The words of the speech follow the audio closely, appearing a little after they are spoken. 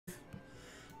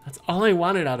That's all I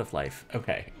wanted out of life.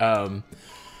 Okay.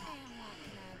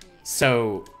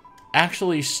 So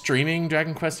actually streaming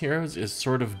Dragon Quest Heroes is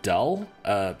sort of dull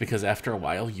because after a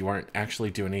while you aren't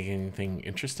actually doing anything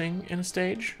interesting in a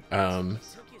stage.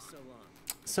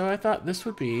 So I thought this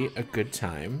would be a good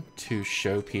time to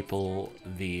show people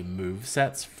the move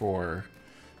sets for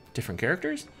different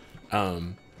characters.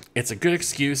 It's a good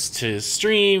excuse to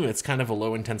stream. It's kind of a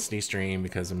low intensity stream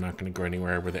because I'm not going to go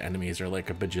anywhere where the enemies are like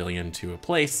a bajillion to a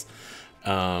place.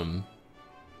 And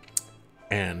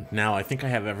now I think I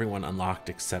have everyone unlocked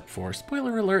except for,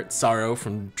 spoiler alert, Sorrow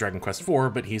from Dragon Quest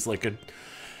IV, but he's like a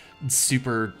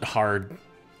super hard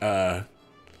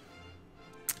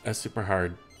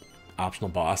optional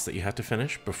boss that you have to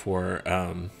finish before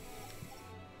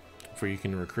you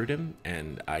can recruit him,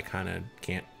 and I kind of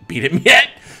can't beat him yet.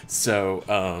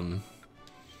 So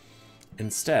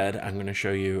instead, I'm going to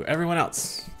show you everyone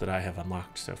else that I have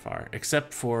unlocked so far,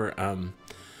 except for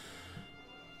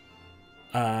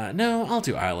no, I'll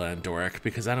do Isla and Doric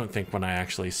because I don't think when I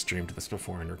actually streamed this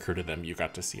before and recruited them, you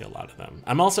got to see a lot of them.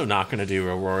 I'm also not going to do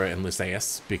Aurora and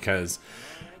Luceus because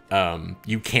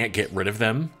you can't get rid of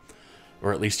them,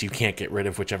 or at least you can't get rid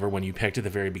of whichever one you picked at the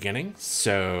very beginning.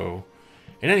 So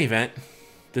in any event,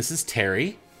 this is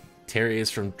Terry. Terry is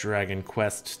from Dragon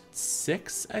Quest VI,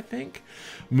 I think.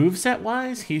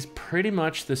 Moveset-wise, he's pretty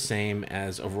much the same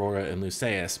as Aurora and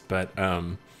Luceus, but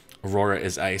Aurora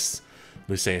is ice,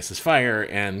 Luceus is fire,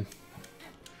 and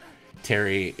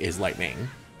Terry is lightning.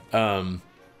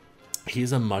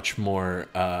 He's a much more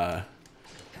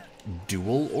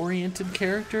dual-oriented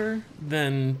character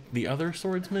than the other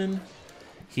swordsmen.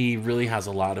 He really has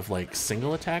a lot of like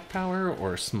single attack power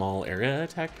or small area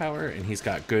attack power, and he's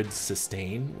got good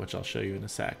sustain, which I'll show you in a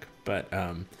sec. But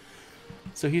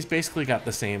so he's basically got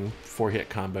the same 4-hit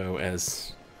combo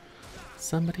as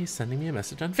somebody sending me a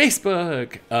message on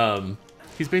Facebook.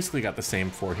 He's basically got the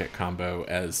same 4-hit combo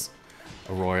as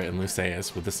Aurora and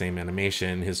Luceus with the same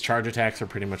animation. His charge attacks are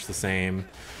pretty much the same,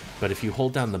 but if you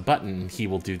hold down the button, he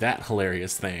will do that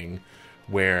hilarious thing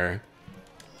where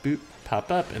boop, pop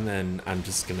up, and then I'm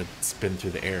just gonna spin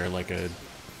through the air like a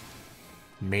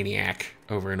maniac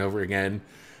over and over again.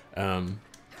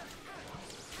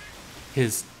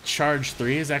 His charge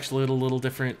 3 is actually a little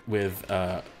different with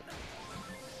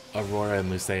Aurora and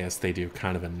Luceus. They do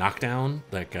kind of a knockdown,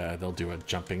 like they'll do a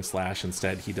jumping slash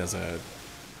instead. He does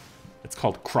it's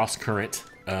called cross current.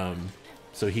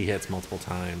 So he hits multiple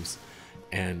times,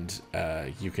 and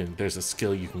there's a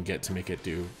skill you can get to make it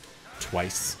do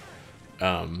twice.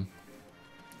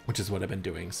 Which is what I've been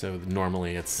doing. So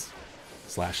normally it's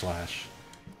slash,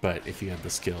 but if you have the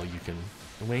skill, you can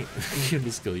wait. If you have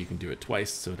the skill, you can do it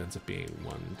twice. So it ends up being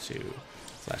 1, 2,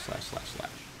 slash.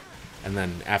 And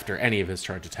then after any of his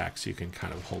charge attacks, you can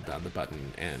kind of hold down the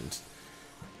button, and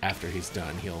after he's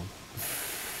done, he'll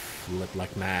flip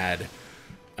like mad.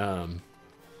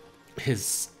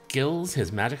 His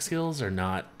magic skills are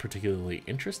not particularly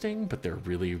interesting, but they're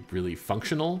really, really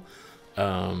functional.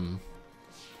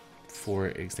 For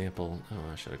example,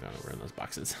 I should have gone over in those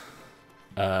boxes.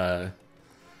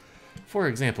 For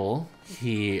example,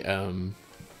 he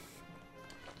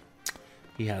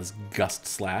has Gust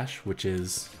Slash, which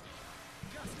is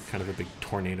kind of a big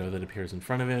tornado that appears in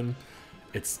front of him.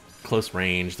 It's close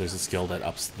range. There's a skill that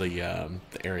ups the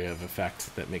area of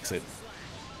effect that makes it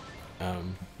a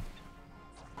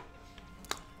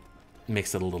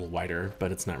little wider,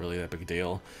 but it's not really that big a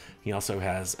deal. He also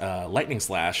has Lightning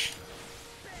Slash,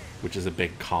 which is a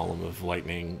big column of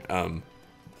lightning.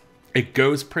 It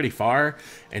goes pretty far,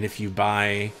 and if you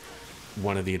buy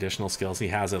one of the additional skills he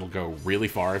has, it'll go really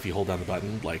far if you hold down the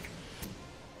button, like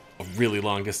a really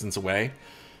long distance away.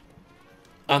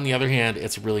 On the other hand,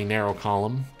 it's a really narrow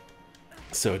column,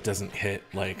 so it doesn't hit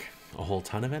like a whole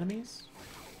ton of enemies.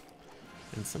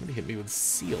 And somebody hit me with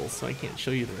Seal, so I can't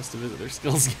show you the rest of his other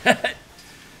skills yet.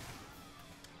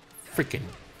 Freaking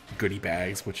goodie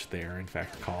bags, which they're in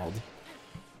fact called.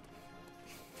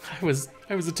 I was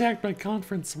attacked by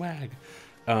conference swag.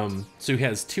 So he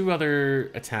has 2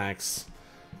 other attacks,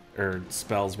 or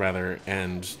spells rather,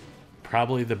 and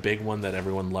probably the big one that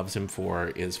everyone loves him for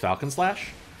is Falcon Slash,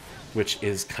 which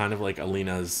is kind of like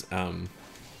Alina's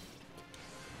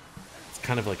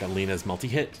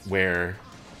multi-hit, where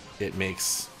it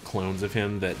makes clones of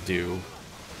him that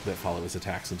follow his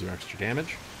attacks and do extra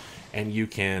damage, and you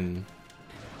can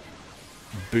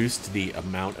boost the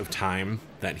amount of time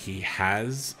that he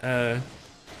has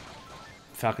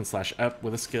Falcon Slash up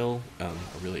with a skill, a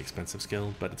really expensive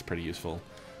skill, but it's pretty useful.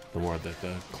 The more that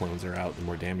the clones are out, the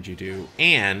more damage you do.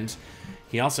 And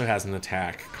he also has an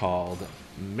attack called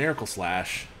Miracle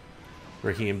Slash,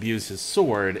 where he imbues his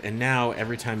sword, and now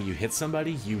every time you hit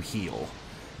somebody, you heal.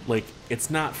 Like, it's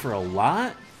not for a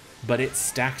lot, but it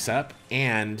stacks up,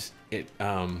 and it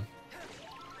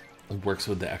works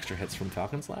with the extra hits from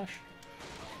Falcon Slash.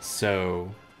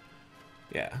 So,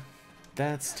 yeah,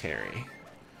 that's Terry.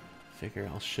 Figure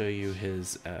I'll show you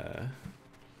his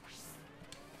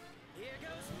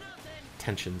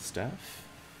tension stuff.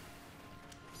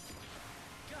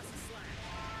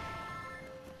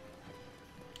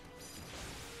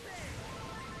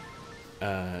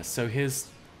 So his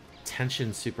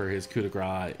tension super, his coup de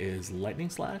grace, is Lightning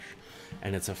Slash,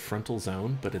 and it's a frontal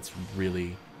zone, but it's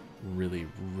really, really,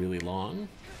 really long.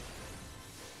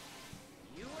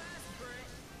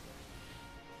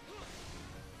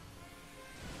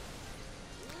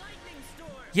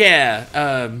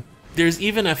 Yeah, there's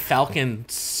even a Falcon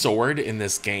sword in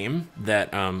this game that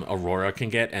Aurora can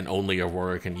get, and only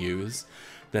Aurora can use,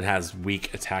 that has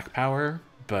weak attack power,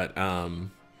 but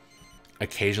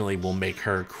occasionally will make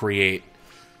her create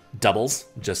doubles,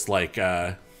 just like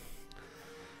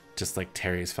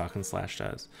Terry's Falcon Slash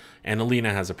does. And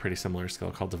Alina has a pretty similar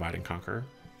skill called Divide and Conquer.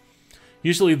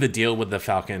 Usually the deal with the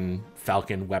Falcon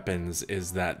weapons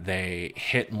is that they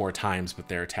hit more times, but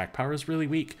their attack power is really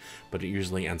weak, but it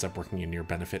usually ends up working in your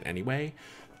benefit anyway.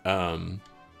 In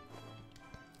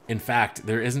fact,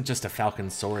 there isn't just a Falcon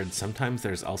sword. Sometimes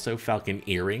there's also Falcon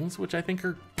earrings, which I think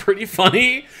are pretty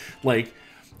funny. Like,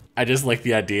 I just like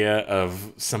the idea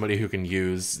of somebody who can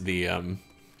use the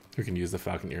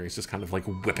Falcon earrings just kind of like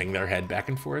whipping their head back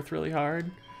and forth really hard.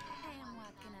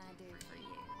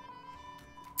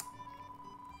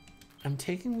 I'm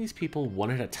taking these people one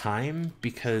at a time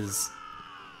because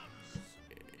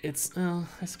it's,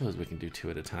 I suppose we can do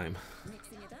two at a time.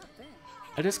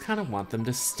 I just kind of want them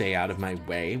to stay out of my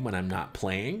way when I'm not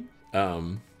playing.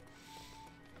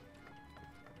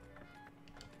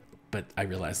 But I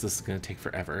realize this is going to take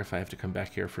forever if I have to come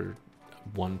back here for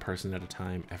one person at a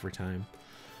time every time.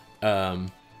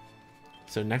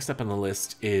 So next up on the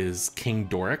list is King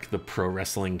Doric, the pro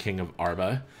wrestling king of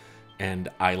Arba, and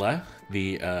Isla,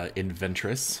 the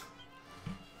inventress,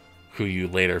 who you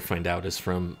later find out is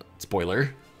from,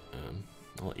 spoiler,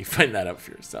 I'll let you find that out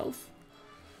for yourself.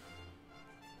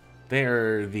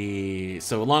 They're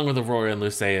so along with Aurora and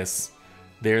Luceus,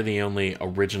 they're the only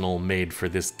original made for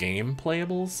this game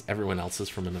playables. Everyone else is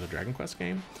from another Dragon Quest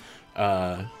game.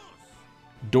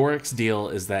 Doric's deal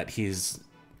is that he's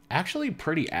actually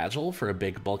pretty agile for a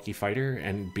big bulky fighter,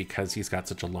 and because he's got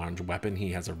such a large weapon,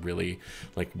 he has a really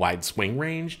like wide swing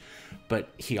range, but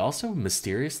he also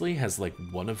mysteriously has like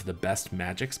one of the best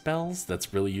magic spells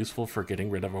that's really useful for getting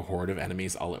rid of a horde of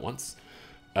enemies all at once.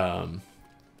 In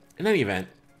any event,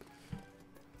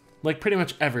 like pretty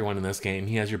much everyone in this game,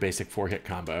 he has your basic 4-hit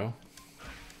combo.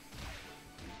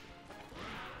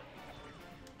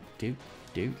 Doot,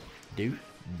 doot, doot,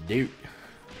 doot.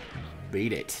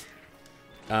 Beat it.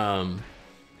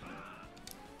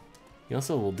 He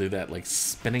also will do that like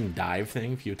spinning dive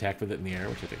thing if you attack with it in the air,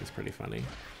 which I think is pretty funny.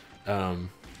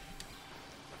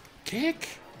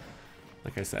 Kick!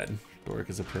 Like I said, Doric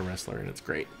is a pro wrestler and it's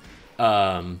great.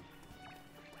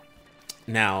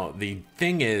 Now, the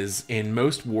thing is, in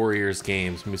most Warriors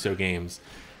games, Musou games,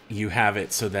 you have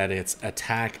it so that it's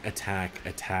attack, attack,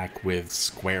 attack with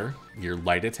square, your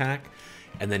light attack,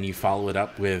 and then you follow it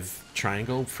up with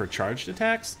triangle for charged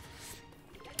attacks.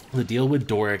 The deal with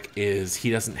Doric is he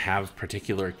doesn't have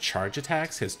particular charge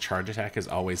attacks. His charge attack is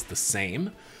always the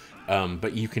same,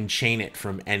 but you can chain it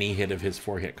from any hit of his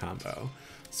 4-hit combo.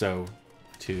 So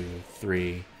 2,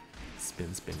 3,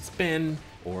 spin, spin, spin,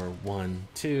 or 1,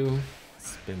 2,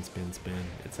 spin, spin, spin,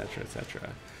 etc., etc.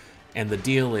 And the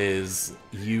deal is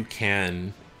you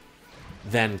can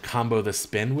then combo the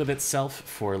spin with itself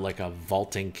for like a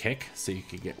vaulting kick. So you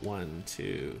could get 1,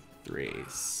 2, 3,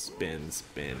 spin,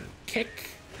 spin, kick.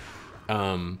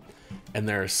 And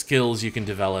there are skills you can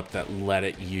develop that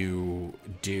let you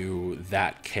do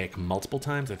that kick multiple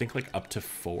times. I think like up to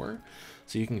 4.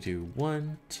 So you can do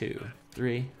 1, 2,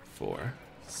 3, 4.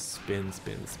 Spin,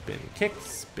 spin, spin, kick.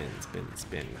 Spin, spin,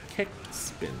 spin, kick.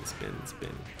 Spin, spin,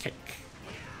 spin, kick.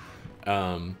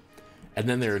 And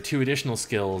then there are 2 additional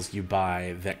skills you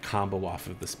buy that combo off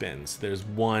of the spins. There's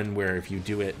one where if you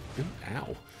do it... Ooh,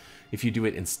 ow. If you do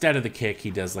it instead of the kick,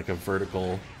 he does like a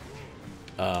vertical...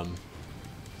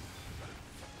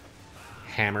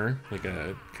 hammer, like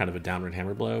a kind of a downward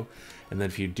hammer blow, and then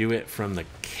if you do it from the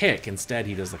kick instead,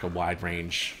 he does like a wide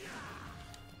range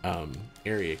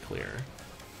area clear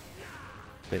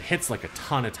that hits like a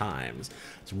ton of times.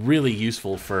 It's really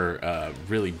useful for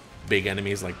really big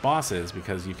enemies like bosses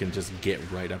because you can just get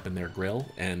right up in their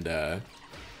grill and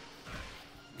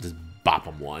just bop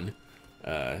them one.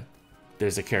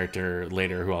 There's a character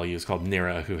later who I'll use called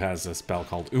Nira who has a spell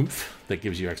called Oomph that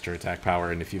gives you extra attack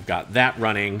power. And if you've got that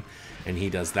running and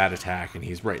he does that attack and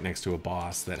he's right next to a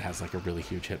boss that has like a really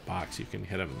huge hitbox, you can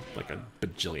hit him like a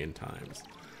bajillion times.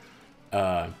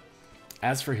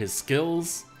 As for his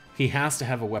skills, he has to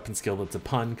have a weapon skill that's a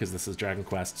pun because this is Dragon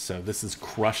Quest. So this is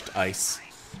Crushed Ice,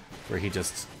 where he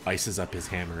just ices up his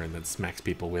hammer and then smacks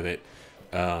people with it.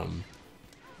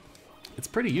 It's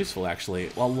pretty useful, actually.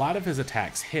 Well, a lot of his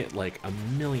attacks hit like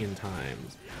 1,000,000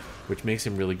 times, which makes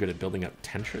him really good at building up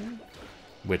tension,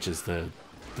 which is the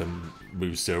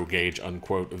Muso gauge,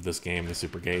 unquote, of this game, the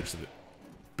super gauge that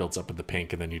builds up with the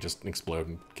pink, and then you just explode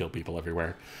and kill people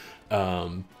everywhere.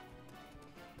 But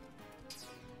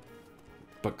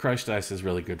Crushed Ice is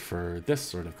really good for this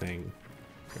sort of thing.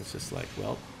 It's just like,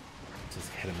 well, just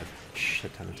hit him a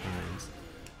shit ton of times.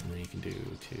 And then you can do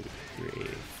 2, 3,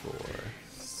 4,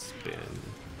 spin,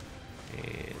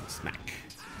 and smack.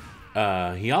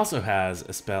 He also has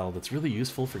a spell that's really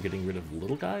useful for getting rid of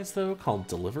little guys, though, called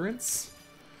Deliverance,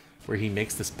 where he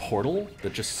makes this portal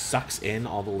that just sucks in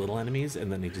all the little enemies,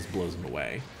 and then he just blows them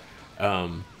away.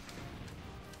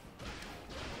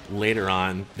 Later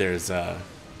on, there's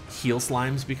heal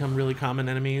slimes become really common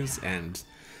enemies, and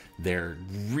they're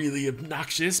really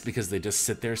obnoxious because they just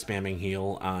sit there spamming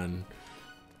heal on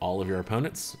all of your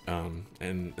opponents,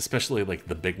 and especially like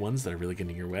the big ones that are really getting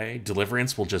in your way.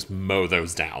 Deliverance will just mow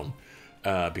those down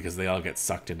because they all get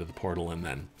sucked into the portal and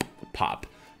then pop.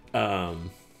 So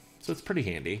it's pretty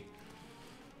handy.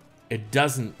 It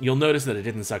doesn't. You'll notice that it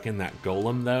didn't suck in that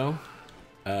golem though.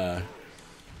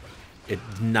 It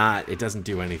doesn't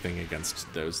do anything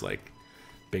against those like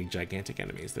big gigantic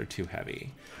enemies. They're too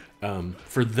heavy.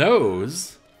 For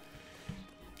those,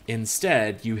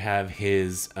 instead you have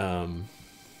his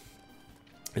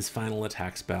final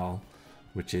attack spell,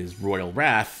 which is Royal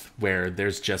Wrath, where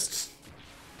there's just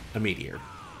a meteor.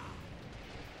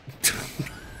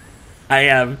 I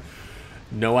have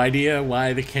no idea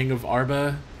why the King of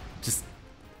Arba just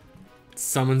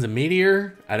summons a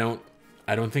meteor. I don't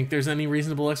think there's any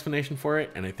reasonable explanation for it,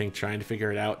 and I think trying to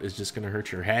figure it out is just going to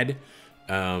hurt your head.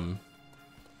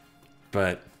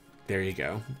 But there you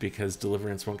go. Because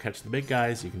Deliverance won't catch the big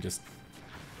guys, you can just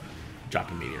drop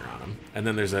a meteor on them. And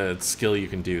then there's a skill you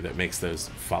can do that makes those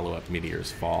follow-up meteors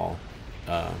fall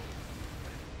and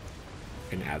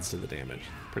adds to the damage.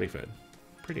 Pretty good.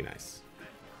 Pretty nice.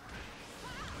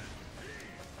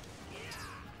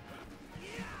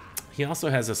 He also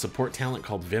has a support talent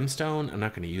called Vimstone. I'm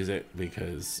not going to use it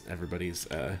because everybody's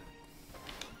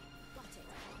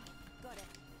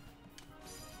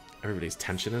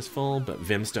tension is full, but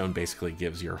Vimstone basically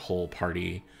gives your whole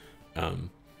party a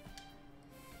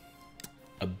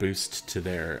boost to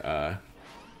their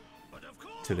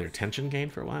tension gain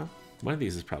for a while. One of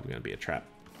these is probably going to be a trap.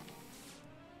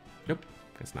 Nope,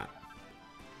 it's not.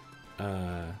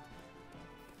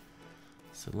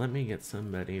 So let me get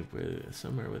somebody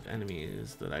somewhere with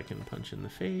enemies that I can punch in the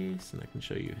face, and I can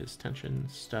show you his tension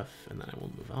stuff, and then I will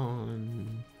move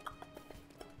on.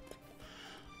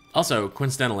 Also,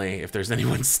 coincidentally, if there's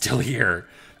anyone still here,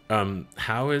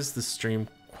 how is the stream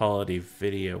quality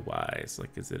video-wise?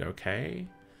 Like, is it okay?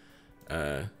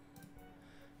 Can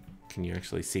you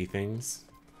actually see things?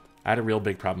 I had a real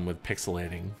big problem with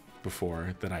pixelating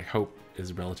before that I hope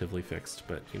is relatively fixed,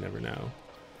 but you never know.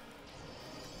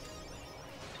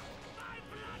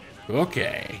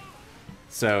 Okay.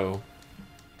 So,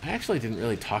 I actually didn't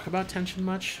really talk about tension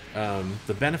much.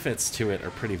 The benefits to it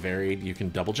are pretty varied. You can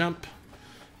double jump.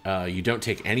 You don't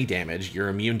take any damage. You're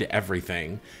immune to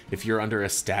everything. If you're under a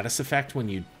status effect when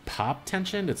you pop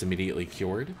tension, it's immediately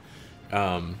cured.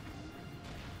 And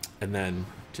then,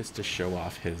 just to show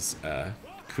off his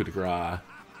coup de grace,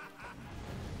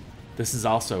 this is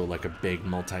also like a big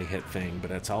multi-hit thing,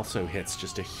 but it also hits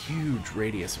just a huge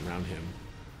radius around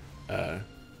him.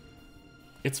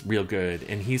 It's real good,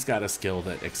 and he's got a skill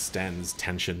that extends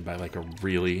tension by like a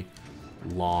really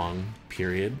long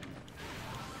period.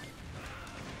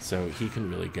 So he can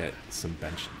really get some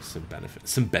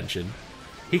benching.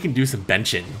 He can do some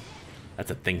benching.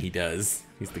 That's a thing he does.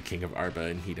 He's the King of Arba,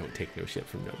 and he don't take no shit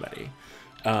from nobody.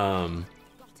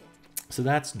 So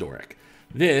that's Doric.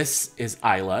 This is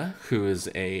Isla, who is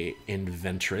a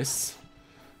inventress.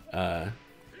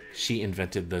 She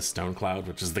invented the Stone Cloud,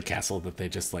 which is the castle that they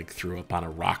just like threw up on a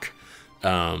rock,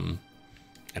 and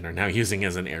are now using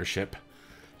as an airship.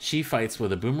 She fights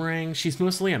with a boomerang. She's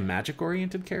mostly a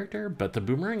magic-oriented character, but the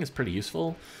boomerang is pretty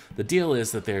useful. The deal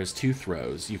is that there's two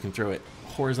throws. You can throw it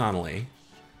horizontally,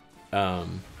 or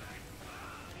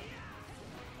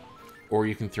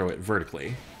you can throw it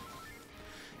vertically.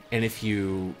 And if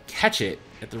you catch it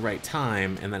at the right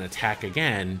time and then attack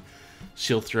again,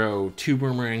 she'll throw 2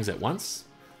 boomerangs at once.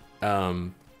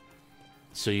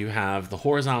 So you have the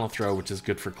horizontal throw, which is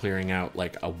good for clearing out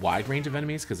like a wide range of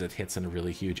enemies because it hits in a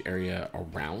really huge area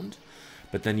around.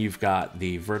 But then you've got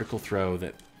the vertical throw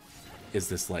that is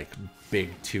this like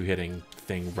big 2-hitting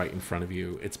thing right in front of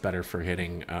you. It's better for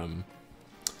hitting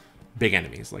big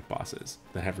enemies like bosses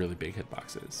that have really big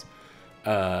hitboxes.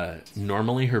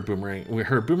 Normally her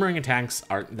boomerang attacks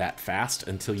aren't that fast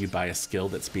until you buy a skill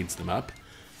that speeds them up,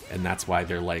 and that's why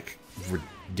they're like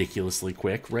ridiculously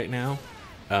quick right now.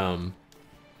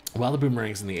 While the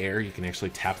boomerang's in the air, you can actually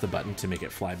tap the button to make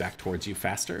it fly back towards you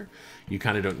faster. You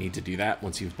kind of don't need to do that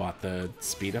once you've bought the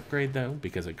speed upgrade, though,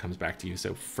 because it comes back to you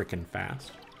so freaking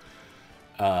fast.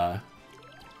 So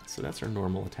that's her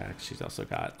normal attack. She's also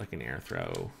got, like, an air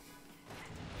throw.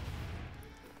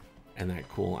 And that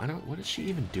cool... what is she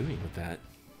even doing with that?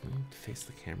 Face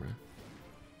the camera.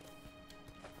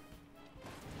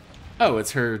 Oh,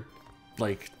 it's her,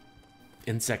 like,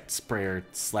 insect sprayer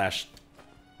slash...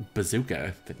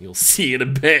 bazooka that you'll see in a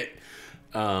bit.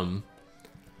 So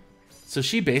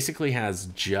she basically has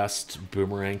just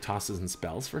boomerang tosses and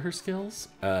spells for her skills.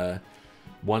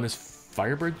 One is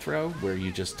Firebird Throw, where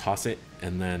you just toss it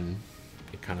and then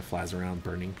it kind of flies around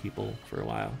burning people for a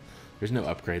while. There's no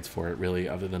upgrades for it really,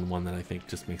 other than one that I think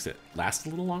just makes it last a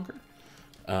little longer.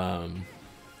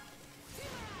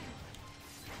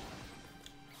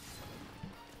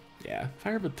 Yeah,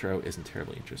 Firebird Throw isn't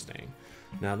terribly interesting.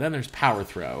 Now then there's Power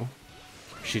Throw.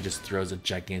 She just throws a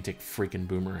gigantic freaking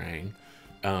boomerang.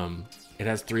 It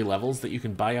has 3 levels that you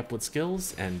can buy up with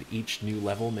skills, and each new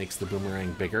level makes the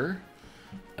boomerang bigger.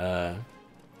 By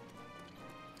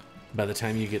the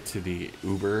time you get to the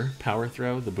Uber Power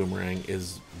Throw, the boomerang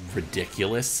is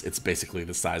ridiculous. It's basically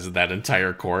the size of that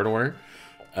entire corridor.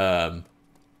 So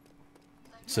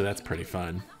that's pretty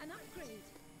fun.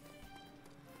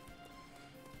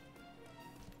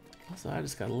 Also, I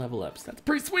just got to level up, so that's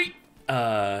pretty sweet.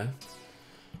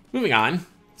 Moving on.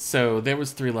 So there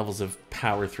was 3 levels of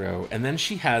Power Throw, and then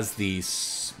she has the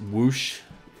swoosh,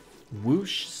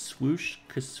 swoosh,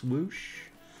 kaswoosh.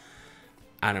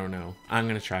 I don't know. I'm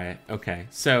gonna try it. Okay.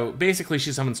 So basically,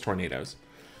 she summons tornadoes.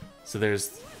 So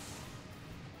there's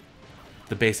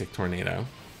the basic tornado,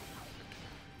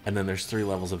 and then there's 3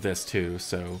 levels of this too.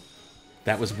 So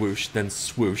that was whoosh. Then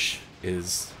swoosh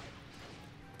is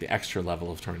the extra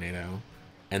level of tornado,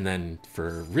 and then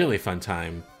for a really fun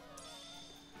time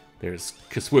there's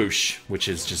kaswoosh, which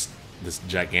is just this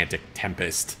gigantic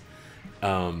tempest.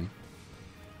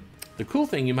 The cool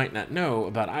thing you might not know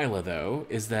about Isla, though,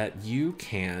 is that you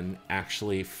can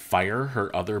actually fire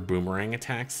her other boomerang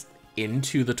attacks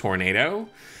into the tornado,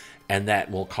 and that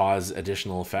will cause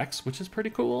additional effects, which is pretty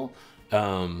cool.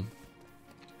 To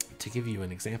give you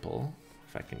an example,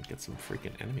 if I can get some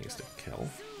freaking enemies to kill.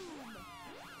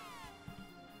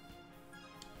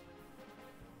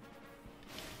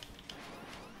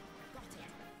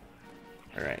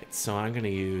 Alright, so I'm going to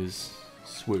use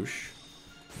swoosh,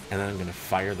 and then I'm going to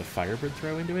fire the Firebird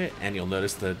Throw into it, and you'll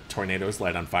notice the tornadoes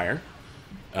light on fire.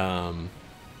 So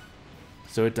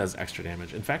it does extra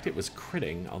damage. In fact, it was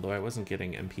critting, although I wasn't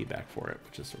getting MP back for it,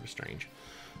 which is sort of strange.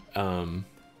 Oh,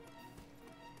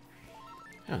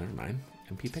 never mind.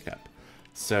 MP pickup.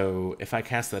 So if I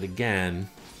cast that again,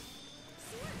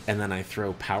 and then I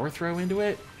throw Power Throw into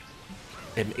it,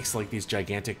 it makes like these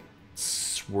gigantic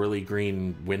swirly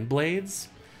green wind blades.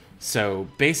 So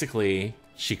basically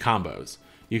she combos.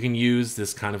 You can use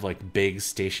this kind of like big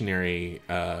stationary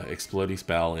explodey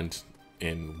spell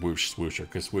in whoosh, swoosh, or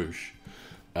kaswoosh.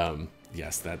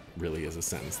 Yes, that really is a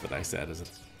sentence that I said as a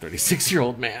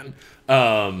 36-year-old man.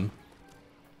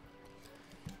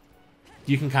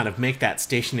 You can kind of make that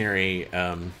stationary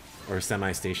or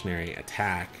semi-stationary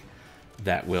attack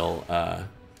that will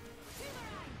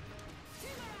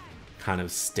kind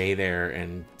of stay there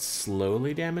and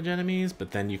slowly damage enemies,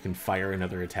 but then you can fire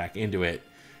another attack into it,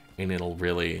 and it'll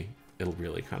really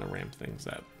kind of ramp things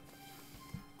up.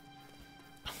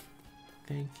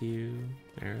 Thank you,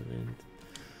 Maryland.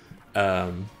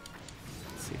 Let's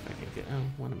see if I can get... Oh,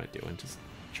 what am I doing? Just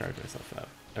charge myself up.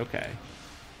 Okay.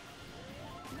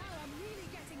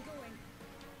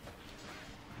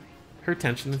 Her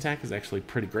tension attack is actually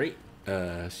pretty great.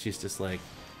 She's just like,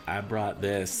 I brought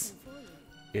this.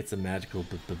 It's a magical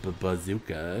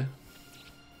bazooka.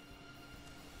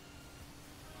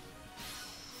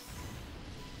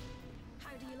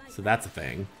 So that's a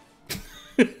thing.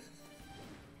 Oh,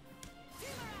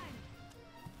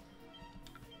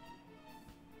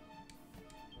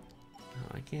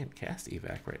 I can't cast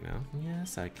evac right now.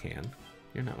 Yes, I can.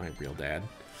 You're not my real dad.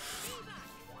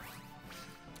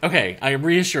 Okay, I am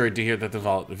reassured to hear that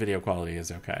the video quality is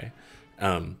okay.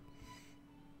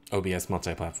 OBS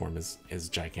multi-platform is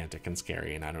gigantic and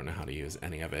scary, and I don't know how to use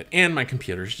any of it. And my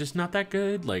computer's just not that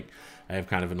good. Like, I have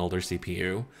kind of an older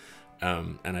CPU,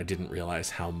 and I didn't realize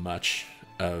how much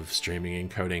of streaming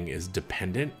and coding is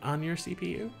dependent on your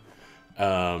CPU.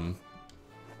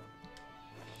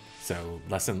 So,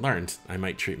 lesson learned. I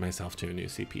might treat myself to a new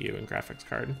CPU and graphics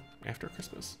card after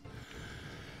Christmas.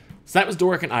 So that was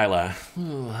Doric and Isla.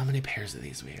 Ooh, how many pairs of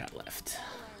these we got left?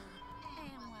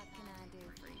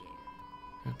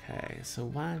 Okay, so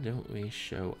why don't we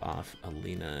show off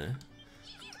Alina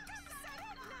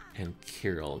and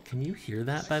Kirill? Can you hear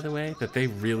that, by the way? That they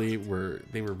were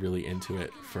really into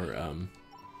it for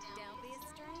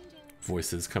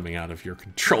voices coming out of your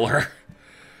controller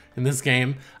in this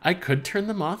game. I could turn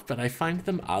them off, but I find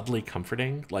them oddly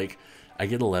comforting. Like, I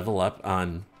get a level up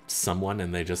on someone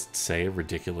and they just say a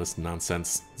ridiculous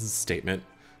nonsense statement.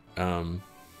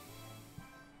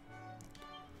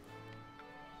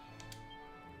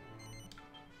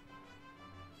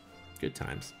 Good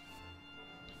times.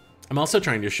 I'm also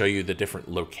trying to show you the different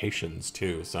locations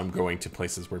too. So I'm going to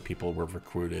places where people were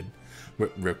recruited.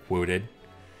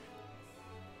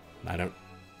 I don't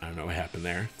know what happened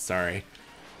there. Sorry.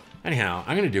 Anyhow,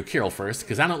 I'm gonna do Kirill first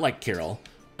because I don't like Kirill.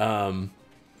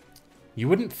 You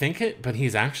wouldn't think it, but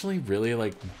he's actually really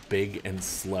like big and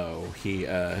slow. He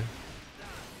kind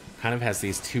of has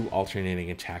these two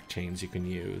alternating attack chains you can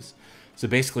use. So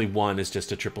basically, one is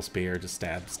just a triple spear, just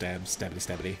stab, stab,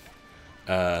 stabbity,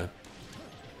 stabbity.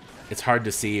 It's hard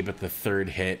to see, but the third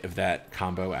hit of that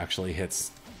combo actually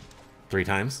hits 3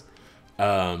 times.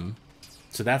 So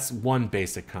that's one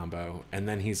basic combo. And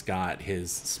then he's got his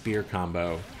spear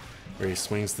combo, where he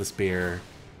swings the spear,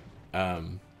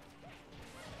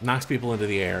 knocks people into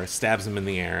the air, stabs them in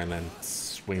the air, and then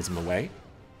swings them away.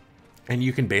 And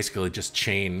you can basically just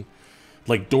chain,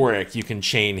 like Doric, you can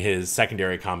chain his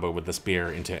secondary combo with the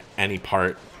spear into any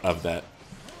part of that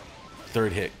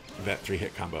third hit, that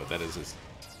 3-hit combo. That is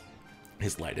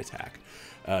his light attack.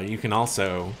 You can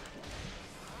also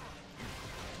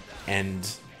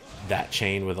end that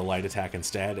chain with a light attack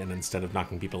instead, and instead of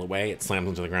knocking people away, it slams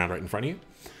them to the ground right in front of you.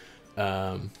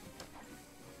 So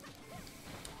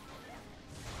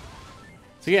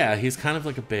yeah, he's kind of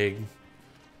like a big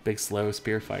slow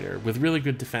spear fighter with really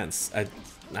good defense.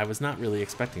 I was not really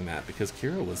expecting that because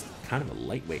Kirill was kind of a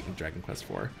lightweight in Dragon Quest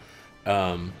IV.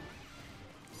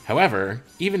 However,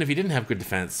 even if he didn't have good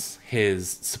defense, his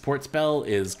support spell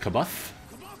is Kabuff,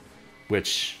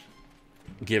 which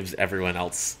gives everyone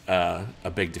else a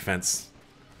big defense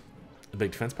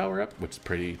power up, which is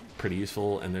pretty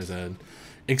useful. And there's an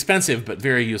expensive but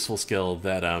very useful skill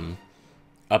that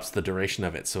ups the duration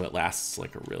of it, so it lasts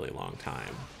like a really long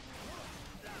time.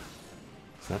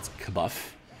 So that's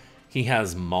Kabuff. He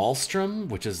has Maelstrom,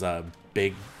 which is a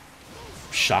big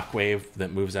shockwave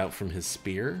that moves out from his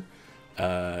spear.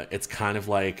 It's kind of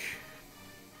like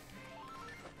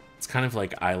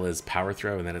Isla's power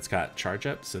throw, and then it's got charge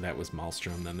up. So that was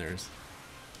Maelstrom. Then there's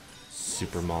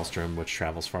Super Maelstrom, which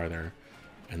travels farther,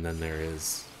 and then there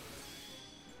is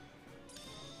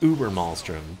Uber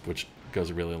Maelstrom, which goes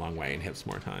a really long way and hits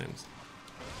more times.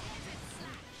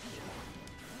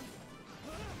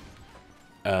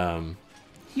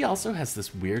 He also has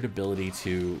this weird ability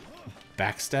to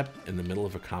backstep in the middle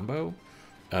of a combo.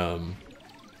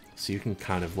 So you can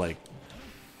kind of like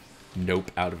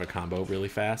nope out of a combo really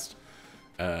fast.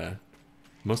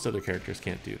 Most other characters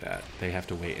can't do that. They have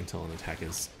to wait until an attack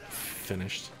is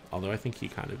finished, although I think he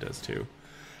kind of does too.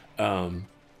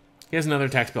 He has another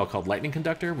attack spell called Lightning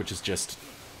Conductor, which is just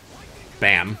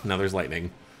bam, now there's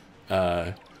lightning.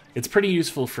 It's pretty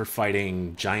useful for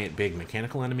fighting giant big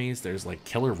mechanical enemies. There's like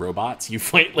killer robots you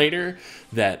fight later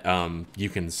that you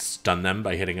can stun them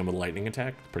by hitting them with a lightning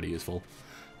attack. Pretty useful.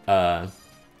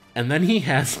 And then he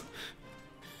has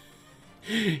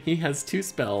two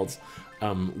spells,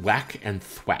 Whack and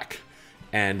Thwack,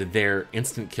 and they're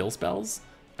instant kill spells.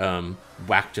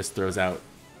 Whack just throws out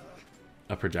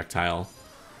a projectile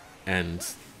and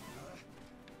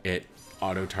it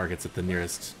auto targets at the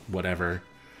nearest whatever.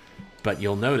 But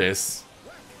you'll notice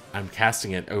I'm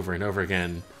casting it over and over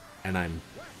again and I'm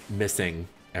missing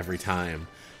every time.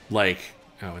 Like,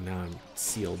 oh, and now I'm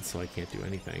sealed so I can't do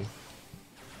anything.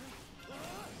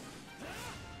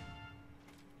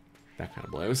 That kind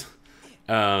of blows.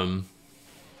 Frickin'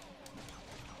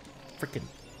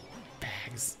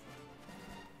 bags.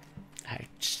 I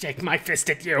shake my fist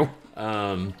at you.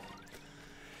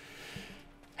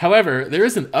 However, there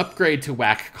is an upgrade to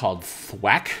Whack called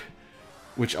Thwack,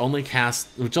 which only costs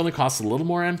a little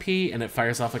more MP, and it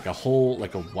fires off like a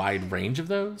wide range of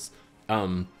those.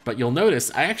 But you'll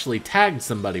notice I actually tagged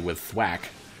somebody with Thwack.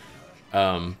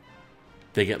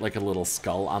 they get like a little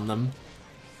skull on them,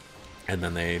 and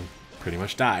then they pretty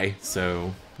much die.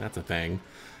 So that's a thing.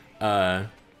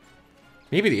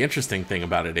 Maybe the interesting thing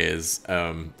about it is,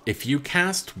 if you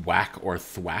cast whack or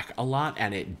thwack a lot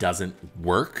and it doesn't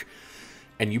work,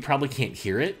 and you probably can't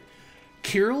hear it,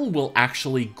 Kirill will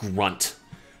actually grunt.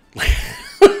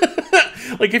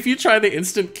 Like if you try the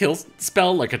instant kill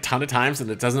spell like a ton of times and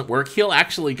it doesn't work, he'll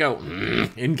actually go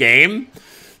in game,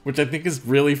 which I think is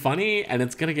really funny. And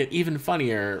it's gonna get even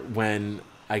funnier when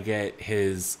I get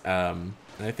his. And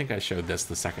I think I showed this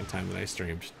the second time that I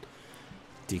streamed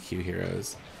DQ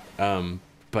Heroes.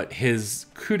 But his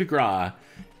coup de grace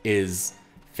is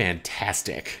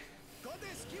fantastic.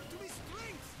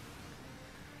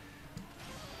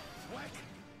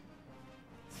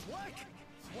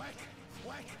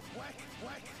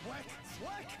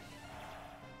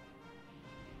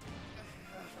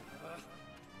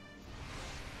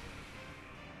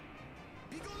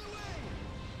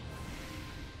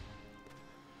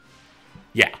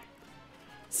 Yeah.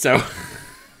 So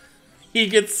he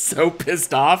gets so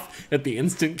pissed off at the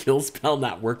instant kill spell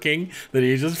not working that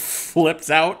he just flips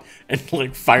out and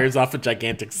like fires off a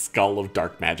gigantic skull of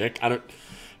dark magic.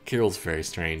 Kirill's very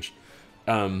strange.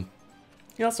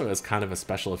 He also has kind of a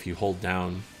special. If you hold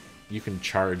down, you can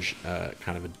charge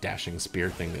kind of a dashing spear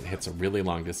thing that hits a really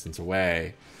long distance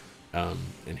away, and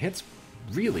hits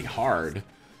really hard,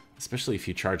 especially if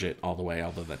you charge it all the way,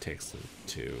 although that takes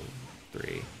 2,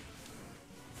 3.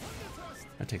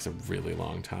 That takes a really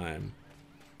long time.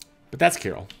 But that's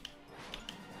Kirill.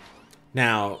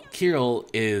 Now, Kirill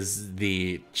is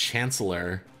the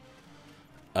Chancellor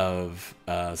of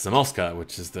Zamolska,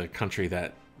 which is the country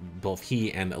that both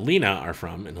he and Alina are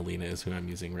from, and Alina is who I'm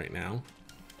using right now.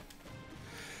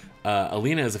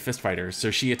 Alina is a fist fighter, so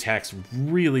she attacks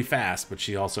really fast, but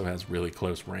she also has really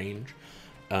close range.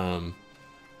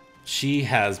 She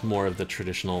has more of the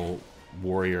traditional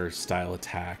warrior style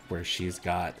attack, where she's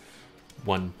got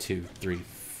 1, 2, 3,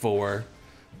 4.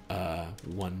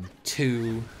 1,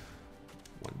 2. 1,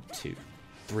 2,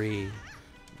 3.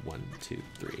 1, 2,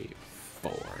 3,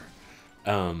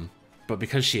 4. But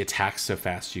because she attacks so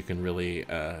fast, you can really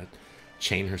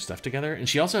chain her stuff together. And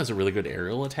she also has a really good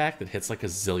aerial attack that hits like a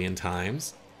zillion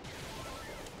times.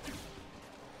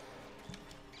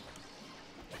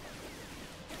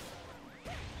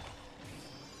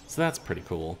 So that's pretty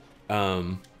cool.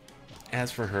 As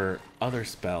for her other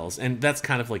spells, and that's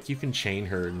kind of like you can chain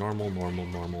her normal, normal,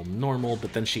 normal, normal,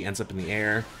 but then she ends up in the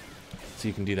air. So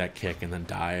you can do that kick and then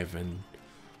dive, and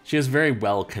she has very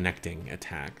well connecting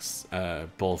attacks,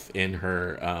 both in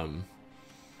her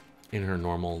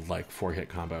normal like 4-hit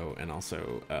combo and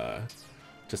also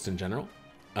just in general.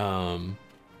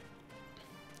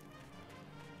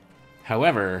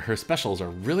 However, her specials are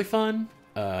really fun,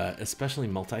 especially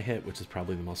multi-hit, which is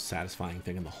probably the most satisfying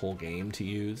thing in the whole game to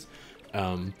use.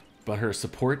 But her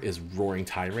support is Roaring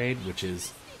Tirade, which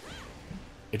is...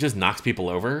 it just knocks people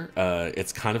over.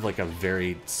 It's kind of like a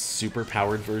very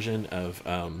super-powered version of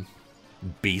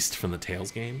Beast from the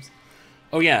Tales games.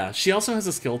 Oh yeah, she also has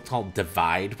a skill called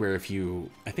Divide, where if you...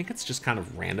 I think it's just kind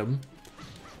of random,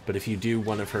 but if you do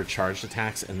one of her charged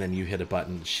attacks and then you hit a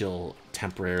button, she'll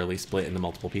temporarily split into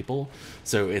multiple people.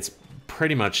 So it's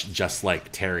pretty much just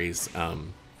like Terry's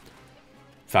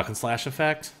Falcon Slash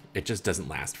effect. It just doesn't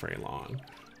last very long.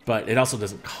 But it also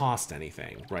doesn't cost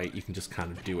anything, right? You can just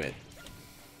kind of do it.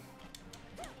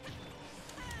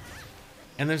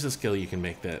 And there's a skill you can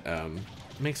make that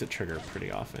makes it trigger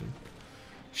pretty often.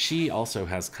 She also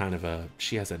has kind of a...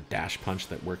 she has a dash punch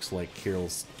that works like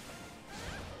Kirill's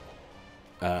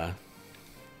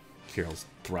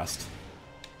thrust,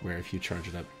 where if you charge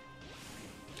it up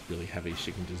really heavy,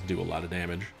 she can just do a lot of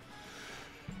damage.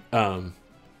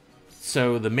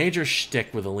 So the major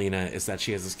shtick with Alina is that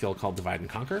she has a skill called Divide and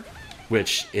Conquer,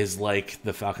 which is like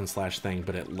the Falcon Slash thing,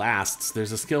 but it lasts.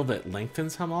 There's a skill that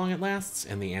lengthens how long it lasts,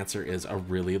 and the answer is a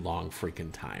really long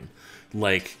freaking time.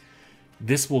 Like,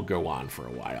 this will go on for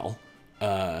a while.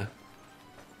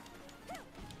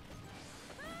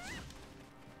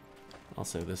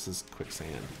 Also, this is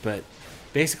quicksand. But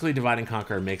basically, Divide and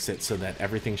Conquer makes it so that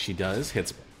everything she does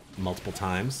hits multiple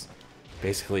times.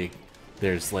 Basically,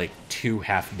 there's like 2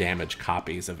 half-damage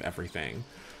copies of everything.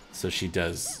 So she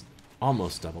does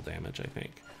almost double damage, I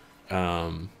think.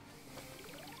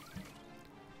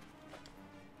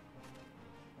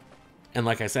 And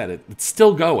like I said, it's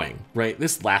still going, right?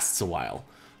 This lasts a while.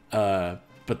 But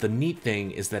the neat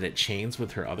thing is that it chains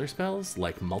with her other spells,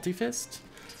 like Multi-Fist.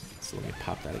 So let me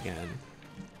pop that again.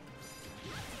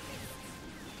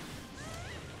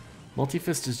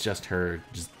 Multi-Fist is just her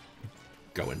just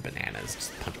going bananas.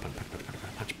 Just punch, punch, punch, punch,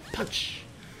 punch, punch,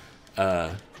 punch.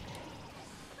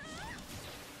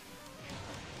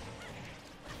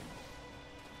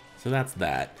 So that's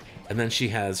that. And then she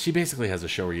basically has a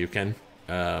Shoryuken.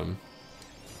 And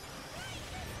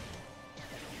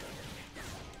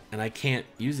I can't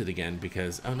use it again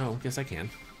because, oh no, yes I can.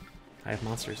 I have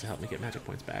monsters to help me get magic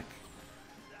points back.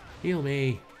 Heal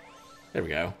me. There we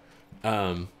go.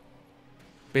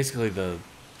 Basically the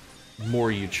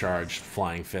more you charge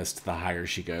Flying Fist, the higher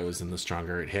she goes and the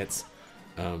stronger it hits.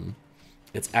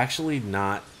 It's actually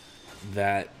not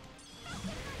that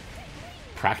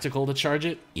practical to charge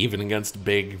it, even against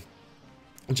big,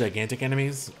 gigantic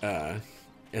enemies.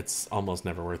 It's almost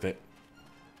never worth it.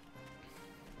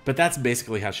 But that's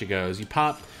basically how she goes. You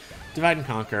pop, divide and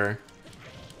conquer.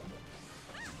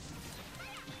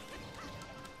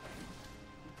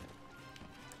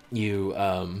 You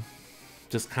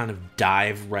just kind of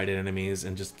dive right at enemies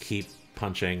and just keep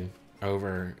punching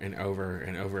over and over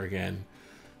and over again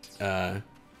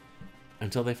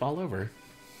until they fall over.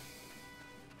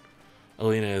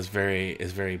 Alina is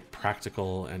very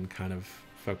practical and kind of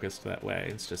focused that way.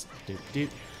 It's just do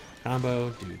combo,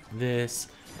 do this,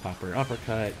 pop her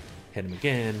uppercut, hit him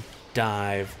again,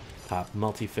 dive, pop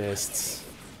multi-fists.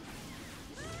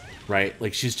 Right?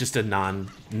 Like she's just a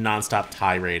non-stop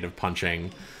tirade of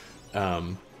punching.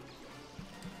 And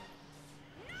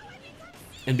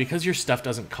because your stuff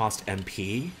doesn't cost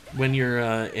MP, when you're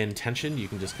in tension, you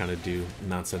can just kind of do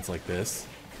nonsense like this.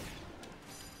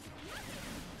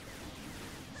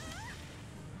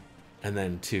 And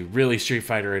then to really Street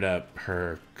Fighter it up,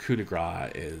 her coup de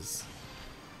grace is...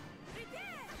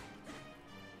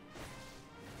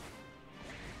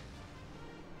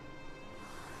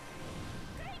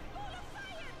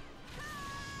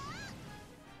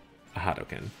 a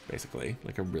Hadouken, basically.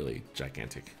 Like a really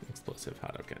gigantic, explosive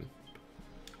Hadouken.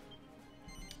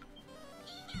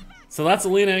 So that's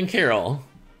Alina and Carol.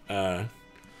 I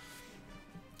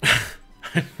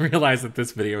realized that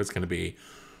this video is going to be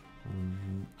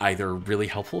either really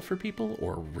helpful for people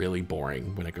or really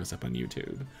boring when it goes up on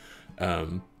YouTube.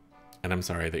 And I'm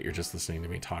sorry that you're just listening to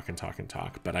me talk and talk and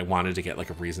talk, but I wanted to get like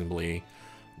a reasonably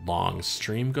long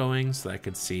stream going so that I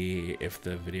could see if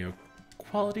the video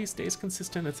quality stays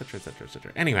consistent, etc, etc,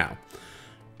 etc. Anyhow,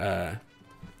 I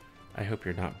hope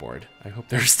you're not bored. I hope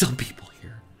there are still people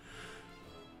here.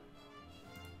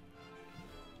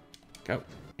 Go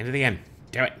into the end.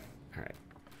 Do it. All right.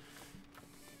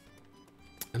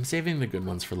 I'm saving the good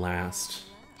ones for last.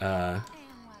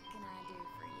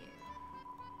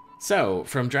 So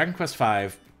from Dragon Quest V,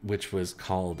 which was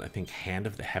called, I think, Hand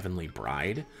of the Heavenly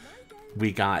Bride,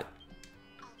 we got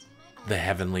the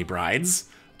Heavenly Brides.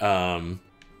 Bianca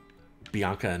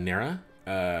and Nera.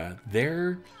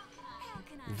 They're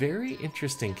very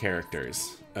interesting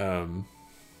characters.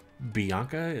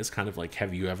 Bianca is kind of like,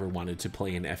 have you ever wanted to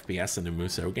play an FPS in a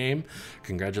Musou game?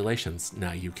 Congratulations,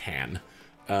 now you can.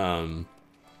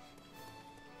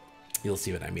 You'll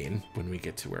see what I mean when we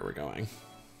get to where we're going.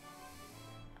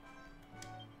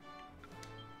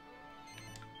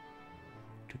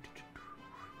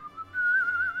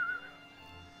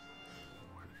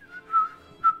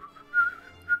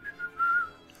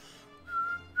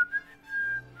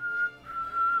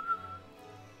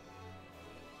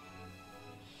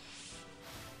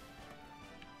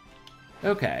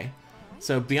 Okay,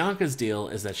 so Bianca's deal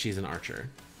is that she's an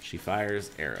archer. She fires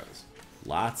arrows.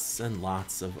 Lots and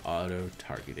lots of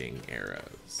auto-targeting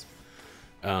arrows.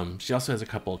 She also has a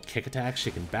couple kick attacks.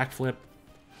 She can backflip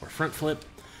or front flip.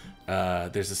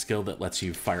 There's a skill that lets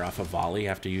you fire off a volley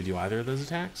after you do either of those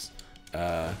attacks.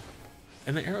 And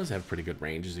the arrows have pretty good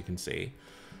range, as you can see.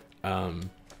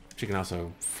 She can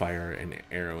also fire an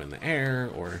arrow in the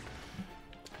air or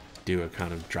do a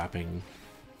kind of dropping,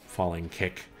 falling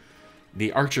kick.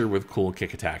 The archer with cool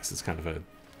kick attacks is kind of a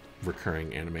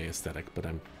recurring anime aesthetic, but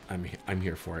I'm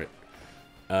here for it.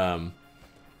 But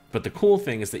the cool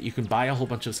thing is that you can buy a whole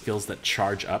bunch of skills that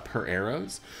charge up her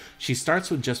arrows. She starts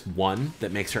with just one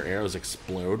that makes her arrows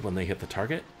explode when they hit the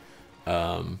target.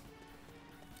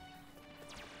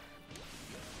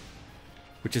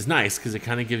 Which is nice because it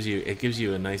kind of gives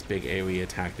you a nice big AoE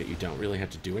attack that you don't really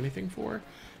have to do anything for.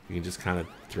 You can just kind of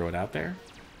throw it out there.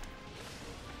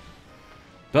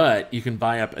 But you can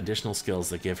buy up additional skills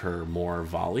that give her more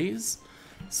volleys.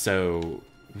 So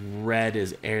red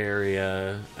is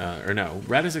area,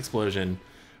 red is explosion.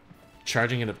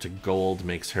 Charging it up to gold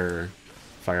makes her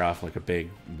fire off like a big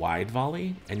wide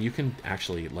volley. And you can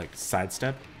actually like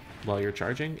sidestep while you're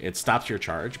charging. It stops your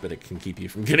charge, but it can keep you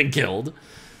from getting killed.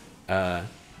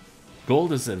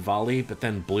 Gold is a volley, but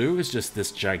then blue is just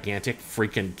this gigantic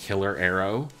freaking killer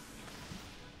arrow.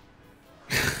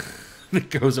 That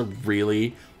goes a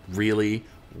really, really,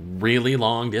 really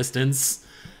long distance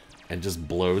and just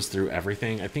blows through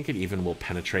everything. I think it even will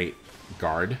penetrate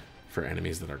guard for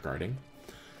enemies that are guarding.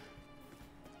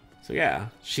 So yeah,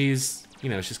 she's, you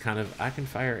know, she's kind of, I can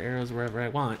fire arrows wherever I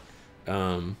want.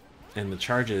 And the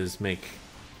charges make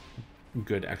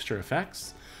good extra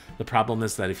effects. The problem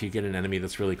is that if you get an enemy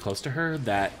that's really close to her,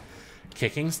 that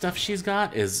kicking stuff she's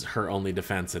got is her only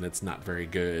defense, and it's not very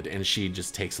good. And she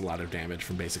just takes a lot of damage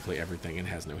from basically everything and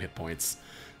has no hit points.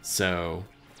 So,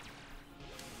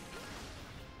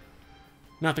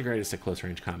 not the greatest at close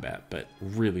range combat, but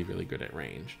really, really good at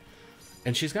range.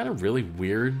 And she's got a really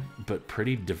weird but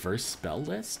pretty diverse spell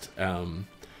list.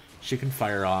 She can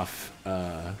fire off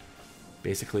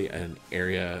basically an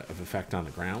area of effect on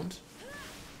the ground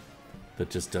that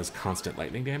just does constant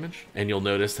lightning damage. And you'll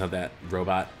notice how that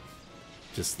robot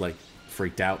just like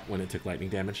freaked out when it took lightning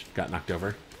damage, got knocked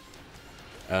over.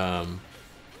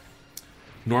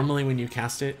 Normally when you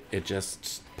cast it, it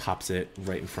just pops it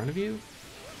right in front of you.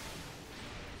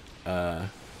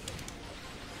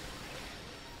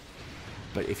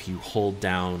 But if you hold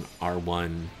down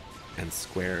R1 and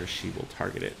square, she will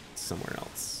target it somewhere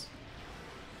else.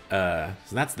 So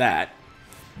that's that.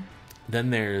 Then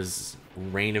there's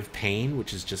Rain of Pain,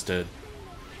 which is just a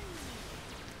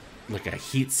like a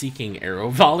heat-seeking arrow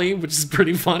volley, which is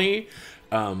pretty funny.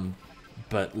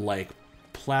 But like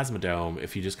Plasma Dome,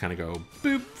 if you just kind of go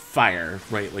boop, fire,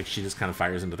 right? Like she just kind of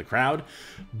fires into the crowd.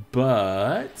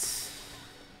 But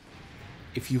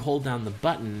if you hold down the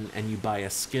button and you buy a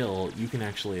skill, you can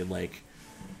actually like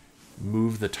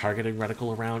move the targeting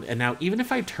reticle around. And now even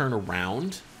if I turn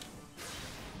around,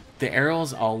 the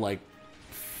arrows all like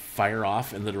fire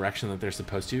off in the direction that they're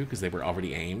supposed to because they were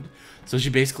already aimed. So she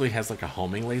basically has like a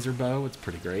homing laser bow. It's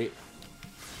pretty great.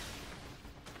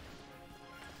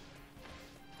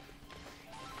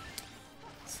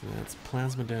 So that's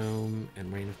Plasma Dome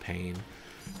and Rain of Pain.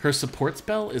 Her support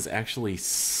spell is actually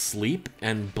Sleep,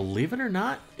 and believe it or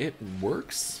not, it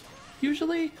works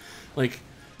usually. Like,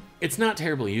 it's not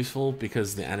terribly useful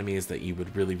because the enemies that you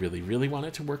would really, really, really want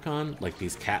it to work on, like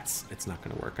these cats, it's not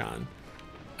going to work on.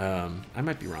 I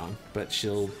might be wrong, but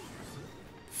she'll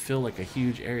fill like a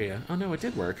huge area. Oh no, it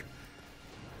did work.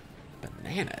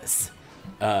 Bananas.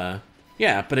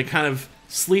 Yeah, but it kind of,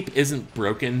 Sleep isn't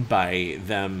broken by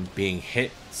them being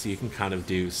hit, so you can kind of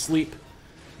do Sleep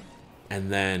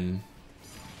and then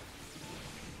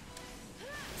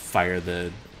fire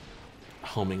the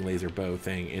homing laser bow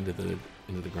thing into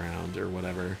the ground or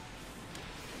whatever.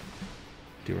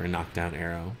 Do her knockdown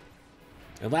arrow.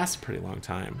 It lasts a pretty long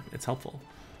time. It's helpful.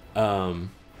 And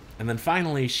then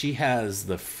finally, she has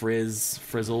the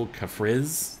Frizzle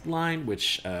Kafrizz line,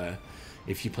 which,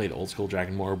 if you played old school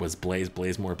Dragon More, was Blaze,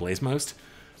 Blazemore, Blazemost.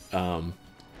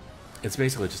 It's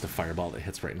basically just a fireball that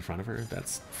hits right in front of her.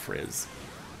 That's Frizz.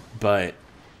 But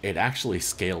it actually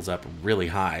scales up really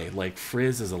high. Like,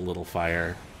 Frizz is a little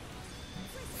fire.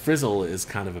 Frizzle is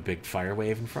kind of a big fire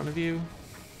wave in front of you.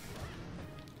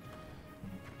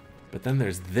 But then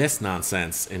there's this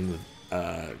nonsense in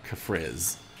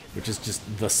Kafrizz, which is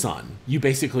just the sun. You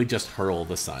basically just hurl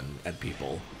the sun at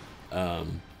people.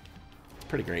 It's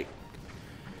pretty great.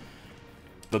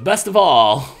 But best of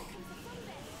all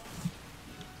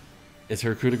is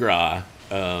her coup de grace,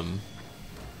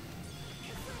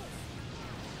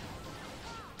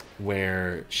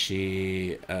 where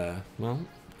she, well,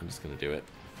 I'm just gonna do it.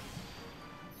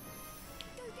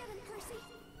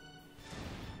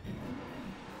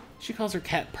 She calls her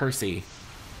cat Percy,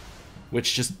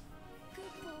 which just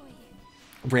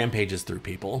rampages through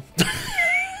people.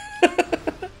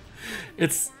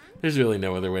 There's really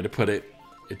no other way to put it.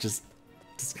 It just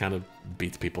kind of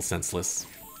beats people senseless.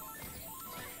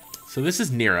 So this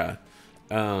is Nira.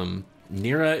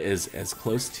 Nira is as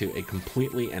close to a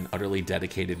completely and utterly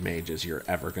dedicated mage as you're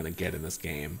ever going to get in this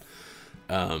game.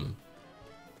 Her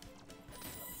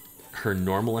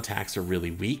normal attacks are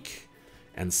really weak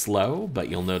and slow, but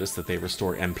you'll notice that they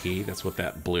restore MP. That's what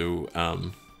that blue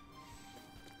over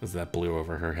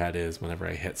her head is whenever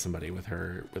I hit somebody with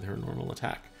her normal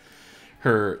attack.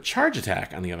 Her charge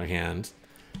attack, on the other hand,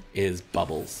 is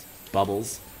bubbles,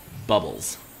 bubbles,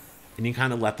 bubbles. And you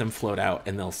kind of let them float out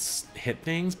and they'll hit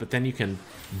things, but then you can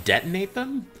detonate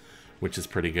them, which is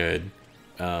pretty good.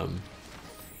 And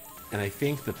I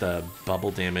think that the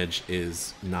bubble damage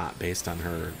is not based on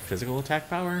her physical attack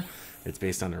power. It's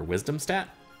based on her wisdom stat,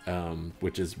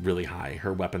 which is really high.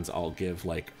 Her weapons all give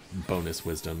like bonus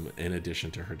wisdom in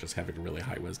addition to her just having really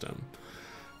high wisdom.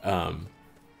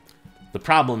 The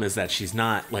problem is that she's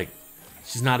not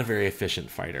a very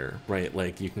efficient fighter, right?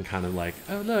 Like you can kind of like,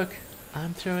 oh look,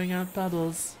 I'm throwing out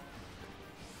bubbles.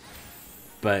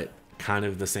 But kind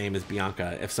of the same as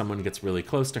Bianca. If someone gets really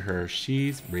close to her,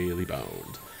 she's really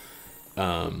boned.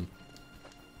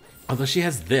 Although she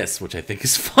has this, which I think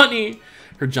is funny.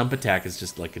 Her jump attack is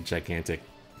just like a gigantic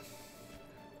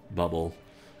bubble.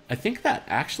 I think that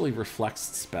actually reflects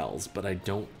spells, but I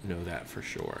don't know that for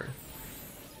sure.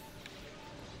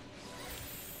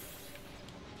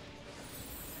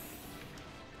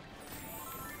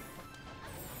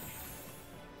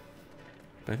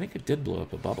 But I think it did blow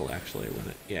up a bubble, actually, when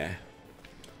it... Yeah.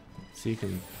 So you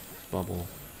can bubble,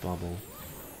 bubble,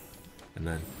 and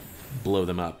then blow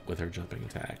them up with her jumping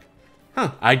attack.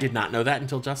 Huh, I did not know that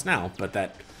until just now, but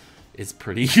that is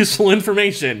pretty useful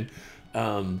information.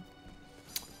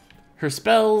 Her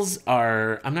spells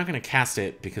are... I'm not going to cast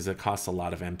it because it costs a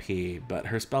lot of MP, but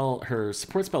her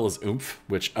support spell is Oomph,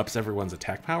 which ups everyone's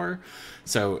attack power.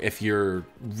 So if you're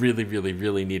really, really,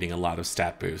 really needing a lot of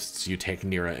stat boosts, you take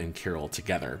Nira and Kirill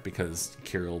together, because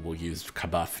Kirill will use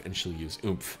Kabuff and she'll use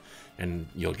Oomph, and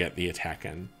you'll get the attack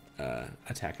and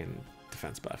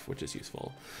defense buff, which is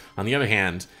useful. On the other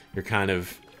hand, you're kind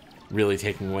of really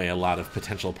taking away a lot of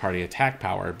potential party attack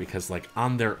power, because like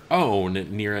on their own,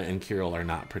 Nira and Kirill are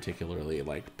not particularly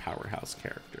like powerhouse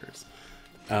characters.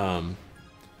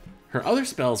 Her other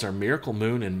spells are Miracle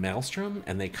Moon and Maelstrom,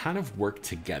 and they kind of work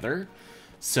together.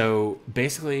 So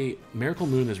basically, Miracle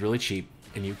Moon is really cheap,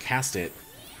 and you cast it,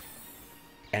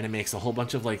 and it makes a whole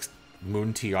bunch of like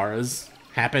moon tiaras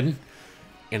happen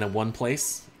in one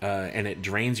place, and it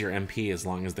drains your MP as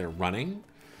long as they're running.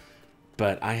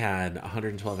 But I had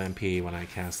 112 MP when I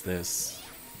cast this.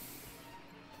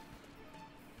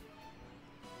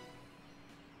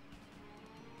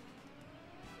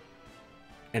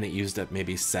 And it used up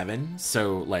maybe 7,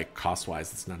 so like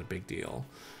cost-wise, it's not a big deal.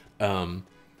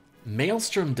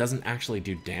 Maelstrom doesn't actually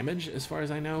do damage, as far as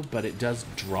I know, but it does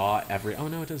draw every... Oh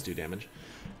no, it does do damage.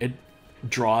 It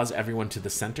draws everyone to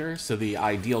the center, so the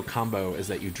ideal combo is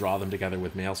that you draw them together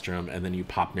with Maelstrom, and then you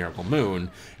pop Miracle Moon,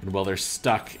 and while they're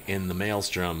stuck in the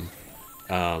Maelstrom,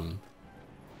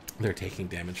 they're taking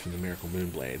damage from the Miracle Moon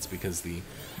blades, because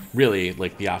really,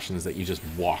 like, the option is that you just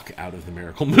walk out of the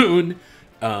Miracle Moon.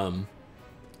 On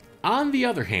the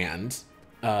other hand,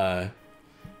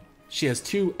 she has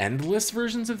 2 endless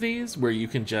versions of these, where you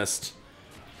can just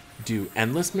do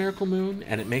endless Miracle Moon,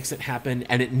 and it makes it happen,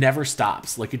 and it never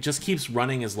stops. Like, it just keeps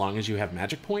running as long as you have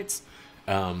magic points.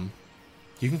 You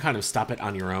can kind of stop it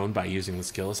on your own by using the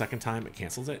skill a second time. It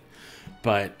cancels it.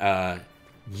 But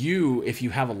if you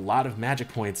have a lot of magic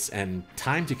points and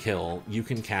time to kill, you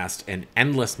can cast an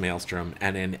endless Maelstrom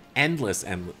and an endless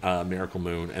Miracle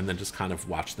Moon, and then just kind of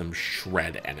watch them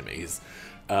shred enemies.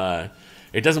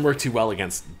 It doesn't work too well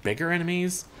against bigger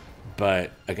enemies,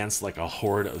 but against like a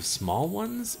horde of small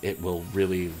ones, it will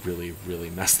really, really, really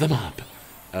mess them up,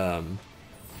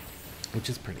 which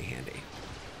is pretty handy.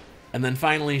 And then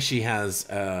finally, she has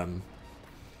the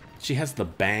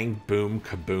Bang, Boom,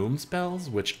 Kaboom spells,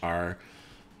 which are,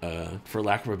 for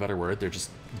lack of a better word, they're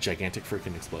just gigantic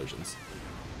freaking explosions.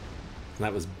 And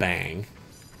that was Bang.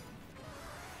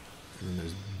 And then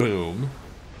there's Boom,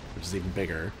 which is even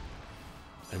bigger.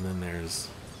 And then there's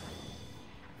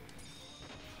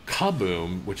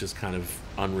Kaboom, which is kind of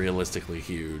unrealistically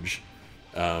huge.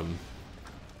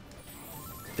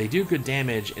 They do good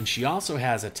damage, and she also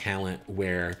has a talent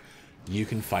where you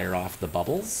can fire off the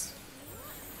bubbles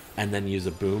and then use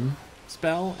a boom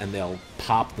spell, and they'll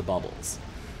pop the bubbles.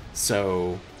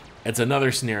 So it's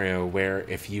another scenario where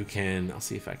if you can... I'll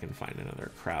see if I can find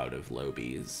another crowd of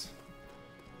Lobies.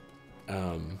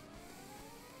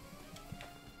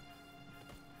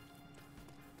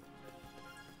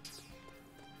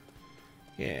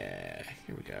 Yeah,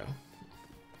 here we go.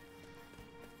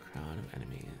 Crowd of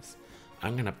enemies.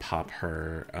 I'm gonna pop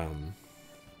her, I'm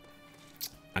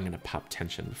gonna pop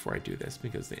tension before I do this,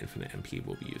 because the infinite MP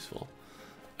will be useful.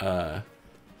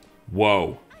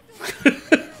 Whoa.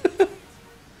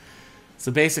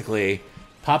 So basically,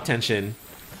 pop tension,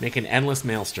 make an endless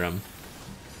Maelstrom,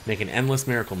 make an endless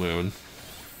Miracle Moon,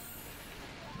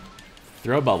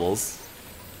 throw bubbles,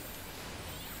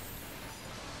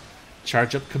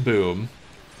 charge up Kaboom,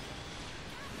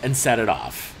 and set it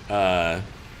off.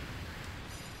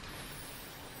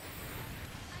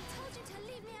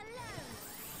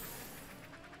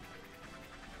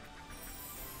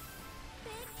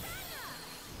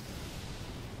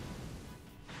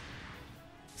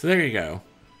 So there you go.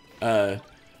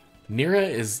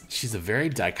 Nira she's a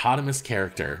very dichotomous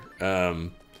character.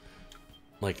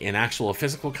 Like in actual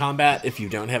physical combat, if you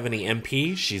don't have any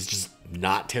MP, she's just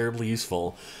not terribly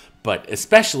useful. But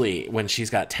especially when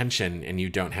she's got tension and you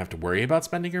don't have to worry about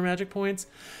spending your magic points,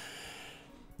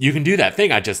 you can do that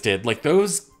thing I just did. Like,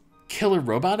 those killer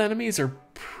robot enemies are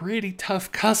pretty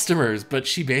tough customers, but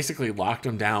she basically locked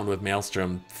them down with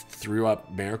Maelstrom threw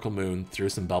up Miracle Moon, threw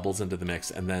some bubbles into the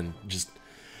mix, and then just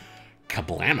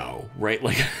kablamo, right?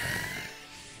 Like,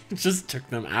 just took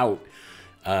them out.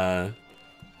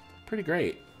 Pretty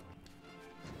great.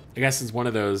 I guess it's one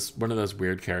of those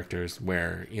weird characters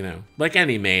where, you know, like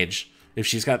any mage, if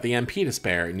she's got the MP to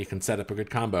spare and you can set up a good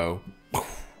combo,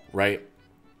 right?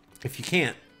 If you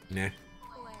can't, nah.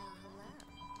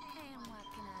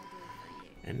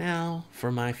 And now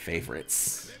for my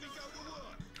favorites.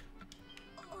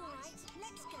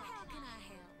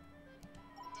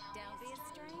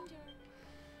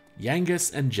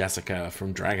 Yangus and Jessica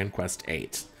from Dragon Quest VIII.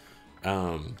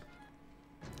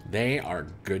 They are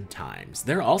good times.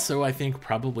 They're also, I think,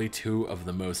 probably two of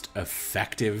the most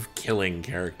effective killing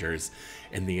characters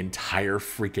in the entire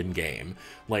freaking game.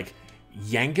 Like,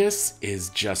 Yangus is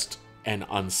just an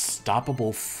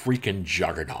unstoppable freaking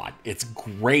juggernaut. It's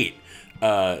great.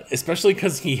 Especially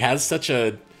because he has such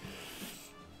an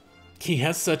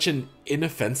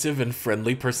inoffensive and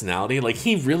friendly personality. Like,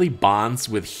 he really bonds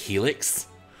with Helix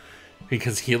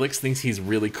because Helix thinks he's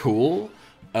really cool.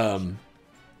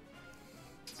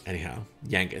 Anyhow,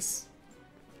 Yangus.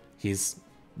 He's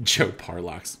Joe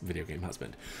Parlock's video game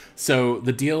husband. So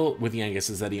the deal with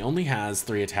Yangus is that he only has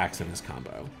 3 attacks in his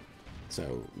combo.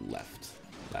 So left,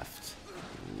 left,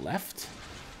 left,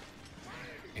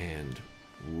 and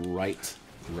right,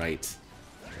 right,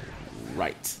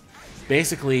 right.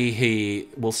 Basically, he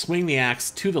will swing the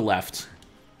axe to the left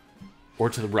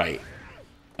or to the right.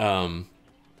 And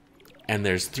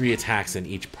there's 3 attacks in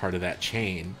each part of that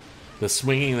chain. The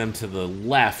swinging them to the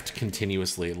left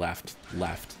continuously, left,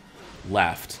 left,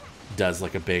 left, does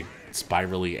like a big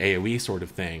spirally AoE sort of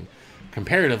thing.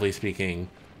 Comparatively speaking,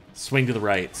 swing to the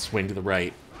right, swing to the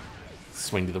right,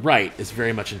 swing to the right is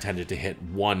very much intended to hit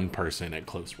one person at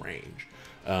close range.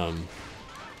 And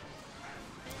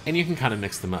you can kind of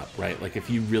mix them up, right? Like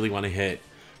if you really want to hit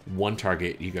one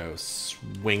target, you go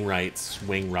swing right,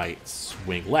 swing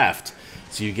left.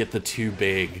 So you get the 2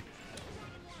 big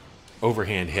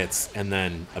overhand hits and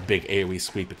then a big AoE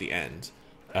sweep at the end.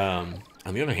 On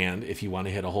the other hand, if you want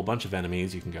to hit a whole bunch of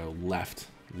enemies, you can go left,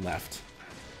 left,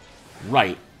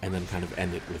 right, and then kind of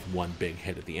end it with one big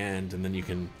hit at the end, and then you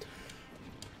can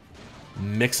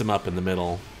mix them up in the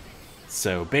middle.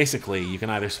 So basically, you can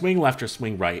either swing left or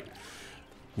swing right.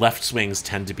 Left swings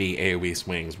tend to be AoE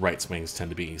swings, right swings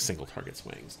tend to be single target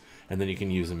swings, and then you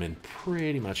can use them in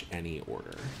pretty much any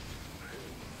order.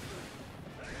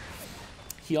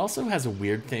 He also has a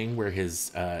weird thing where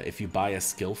his, if you buy a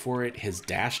skill for it, his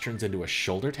dash turns into a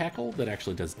shoulder tackle that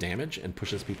actually does damage and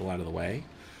pushes people out of the way.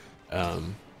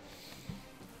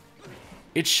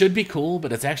 It should be cool,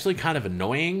 but it's actually kind of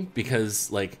annoying because,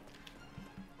 like,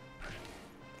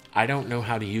 I don't know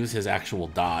how to use his actual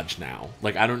dodge now.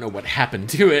 Like, I don't know what happened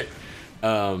to it.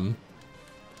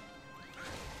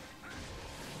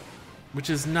 Which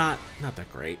is not that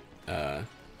great. And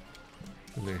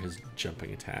they're his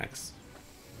jumping attacks.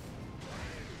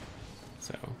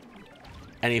 So,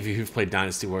 any of you who've played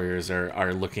Dynasty Warriors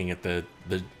are looking at the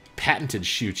patented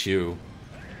Shu-Chu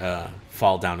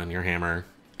fall down on your hammer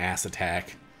ass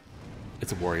attack.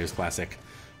 It's a Warriors classic.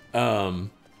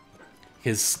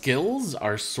 His skills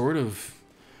are sort of...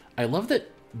 I love that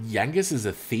Yangus is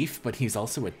a thief, but he's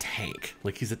also a tank.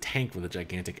 Like, he's a tank with a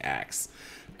gigantic axe.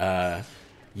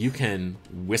 You can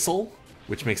whistle,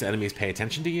 which makes enemies pay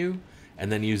attention to you,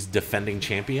 and then use Defending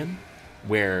Champion,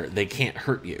 where they can't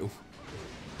hurt you.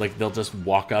 Like, they'll just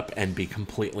walk up and be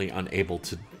completely unable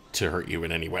to hurt you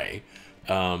in any way.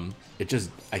 It just,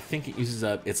 I think it uses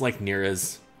up, it's like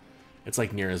Nira's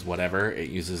whatever. It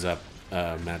uses up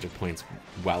magic points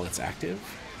while it's active.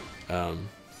 And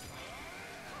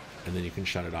then you can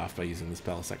shut it off by using the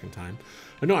spell a second time.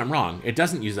 But no, I'm wrong. It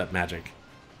doesn't use up magic.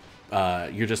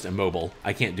 You're just immobile.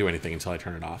 I can't do anything until I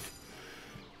turn it off.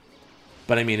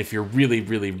 But I mean, if you're really,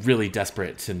 really, really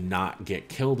desperate to not get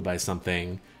killed by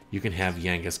something, you can have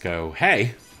Yangus go,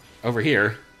 hey, over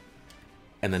here,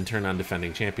 and then turn on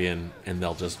Defending Champion, and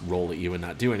they'll just roll at you and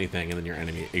not do anything, and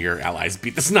then your allies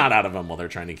beat the snot out of them while they're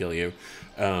trying to kill you.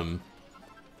 So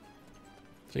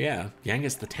yeah,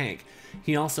 Yangus the tank.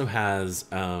 He also has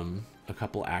a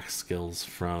couple axe skills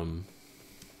from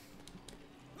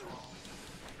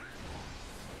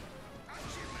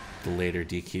the later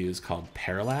DQs called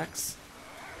Parallax,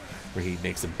 where he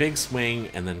makes a big swing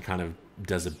and then kind of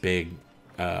does a big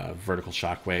vertical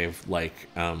shockwave like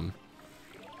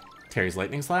Terry's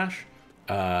Lightning Slash.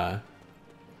 But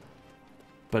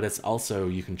it's also,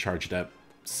 you can charge it up,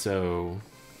 so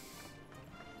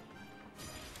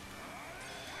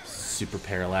Super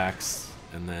Parallax,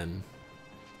 and then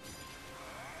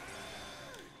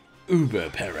Uber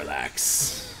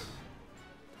Parallax.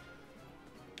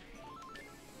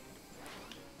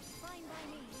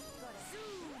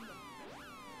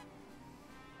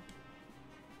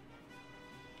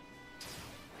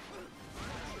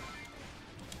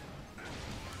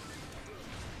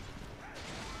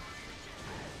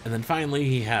 And then finally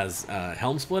he has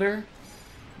Helm Splitter,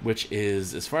 which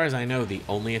is, as far as I know, the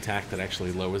only attack that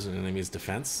actually lowers an enemy's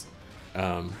defense.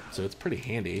 So it's pretty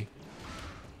handy.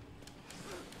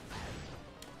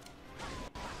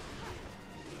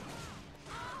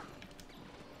 I'm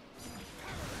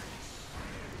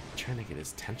trying to get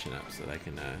his tension up so that I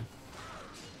can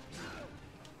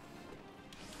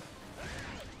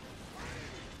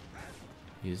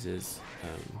use his...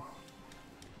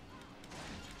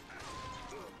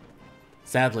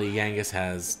 Sadly, Yangus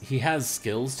has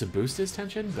skills to boost his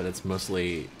tension, but it's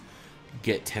mostly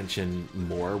get tension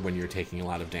more when you're taking a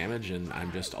lot of damage, and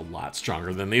I'm just a lot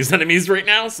stronger than these enemies right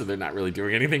now, so they're not really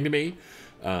doing anything to me.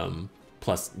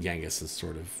 Plus, Yangus is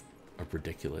sort of a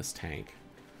ridiculous tank,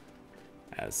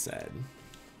 as said.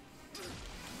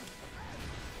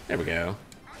 There we go.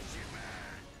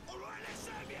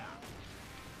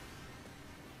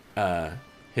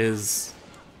 His...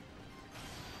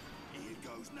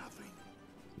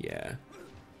 Yeah.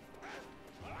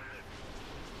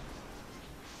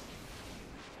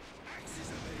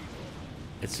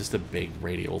 It's just a big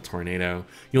radial tornado.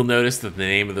 You'll notice that the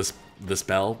name of the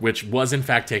spell, which was in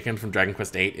fact taken from Dragon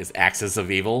Quest VIII, is Axis of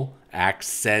Evil.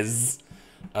 Axes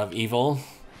of Evil.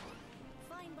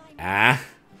 Anyhow,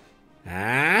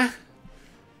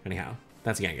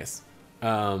 that's Yangus.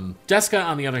 Jessica,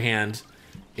 on the other hand,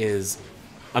 is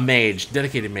a mage,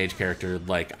 dedicated mage character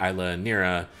like Isla and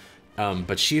Nira.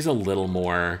 But she's a little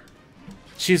more...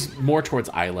 She's more towards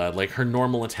Isla. Like, her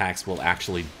normal attacks will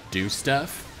actually do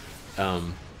stuff.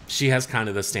 She has kind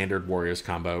of the standard Warriors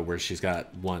combo where she's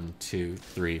got 1, 2,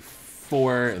 3,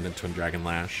 4, and then Twin Dragon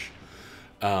Lash.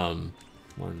 1,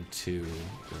 2, and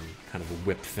kind of a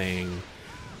whip thing.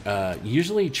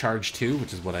 Usually Charge 2,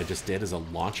 which is what I just did, is a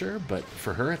launcher, but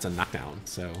for her it's a knockdown,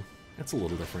 so that's a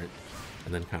little different.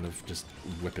 And then kind of just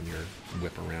whipping your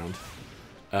whip around.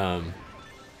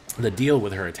 The deal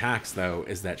with her attacks, though,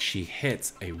 is that she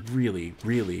hits a really,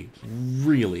 really,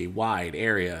 really wide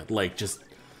area. Like, just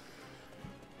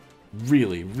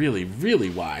really, really, really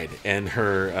wide. And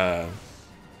her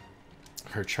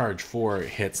Charge 4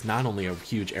 hits not only a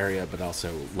huge area, but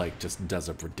also, like, just does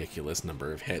a ridiculous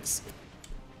number of hits.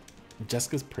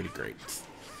 Jessica's pretty great.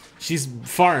 She's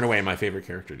far and away my favorite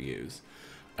character to use.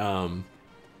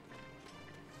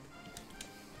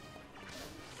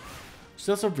 She's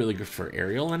also really good for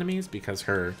aerial enemies because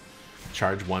her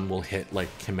Charge 1 will hit like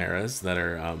chimeras that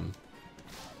are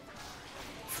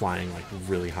flying like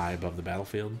really high above the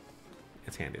battlefield.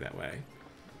 It's handy that way.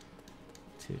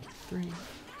 2, 3.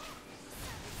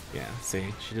 Yeah, see?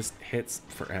 She just hits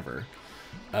forever.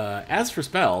 As for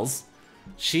spells,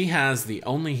 she has the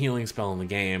only healing spell in the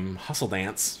game, Hustle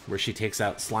Dance, where she takes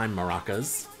out slime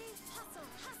maracas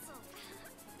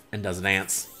and does a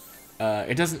dance.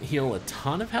 It doesn't heal a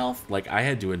ton of health. Like, I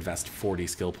had to invest 40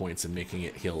 skill points in making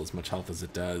it heal as much health as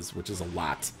it does, which is a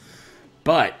lot.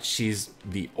 But she's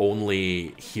the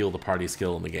only heal the party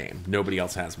skill in the game. Nobody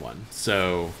else has one.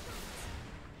 So,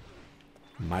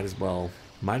 might as well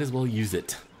use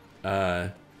it.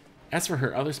 As for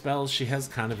her other spells, she has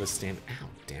kind of a ow,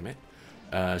 damn it.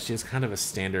 She has kind of a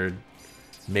standard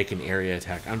make an area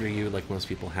attack under you like most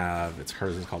people have.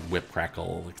 Hers is called Whip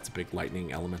Crackle. Like, it's a big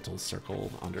lightning elemental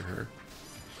circle under her.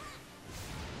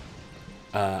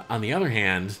 On the other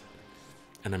hand,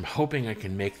 and I'm hoping I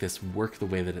can make this work the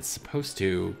way that it's supposed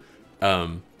to,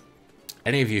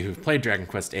 any of you who've played Dragon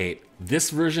Quest VIII,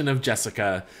 this version of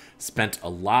Jessica spent a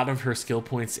lot of her skill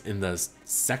points in the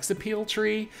sex appeal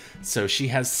tree, so she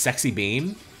has Sexy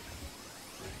Beam,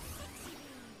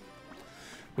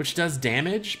 which does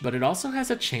damage, but it also has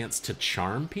a chance to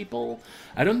charm people.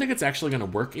 I don't think it's actually going to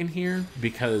work in here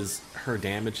because her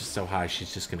damage is so high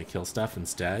she's just going to kill stuff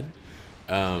instead.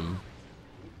 And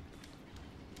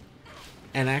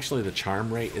actually the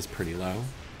charm rate is pretty low,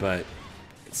 but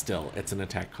still, it's an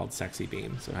attack called Sexy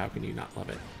Beam, so how can you not love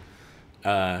it?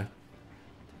 And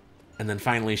then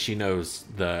finally she knows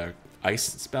the ice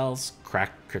spells,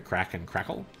 Crack, and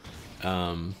Crackle.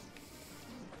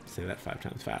 Say that 5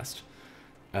 times fast.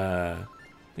 I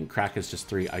think Crack is just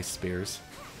 3 ice spears.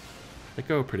 They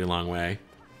go a pretty long way.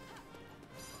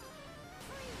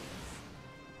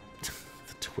 The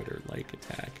Twitter-like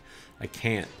attack. I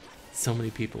can't. So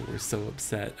many people were so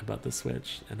upset about the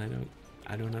Switch, and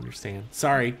I don't understand.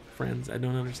 Sorry, friends, I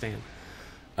don't understand.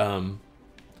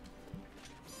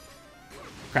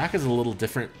 Crack is a little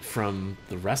different from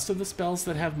the rest of the spells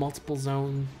that have multiple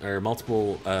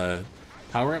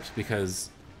power-ups because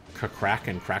Crack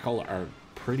and Crackle are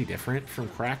pretty different from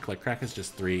Crack. Like, Crack is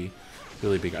just 3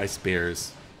 really big ice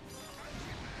spears.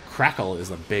 Crackle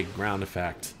is a big ground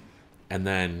effect, and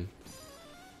then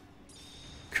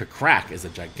Crack is a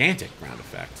gigantic ground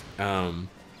effect.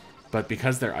 But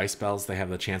because they're ice spells, they have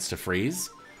the chance to freeze,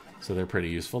 so they're pretty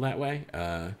useful that way.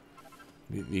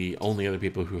 The only other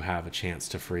people who have a chance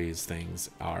to freeze things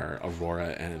are Aurora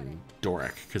and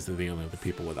Doric, because they're the only other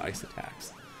people with ice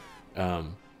attacks.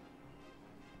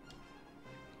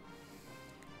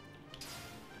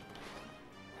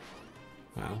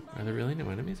 Wow, are there really no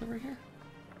enemies over here?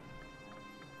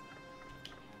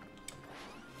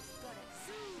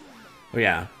 Oh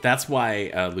yeah, that's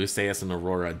why Luceus and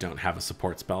Aurora don't have a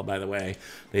support spell, by the way.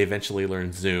 They eventually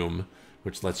learn Zoom,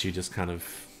 which lets you just kind of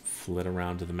flit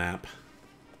around to the map.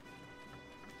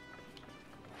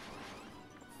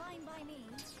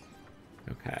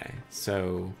 Okay,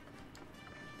 so...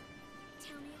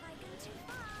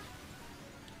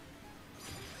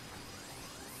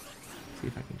 see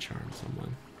if I can charm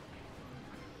someone.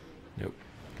 Nope,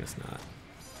 guess not.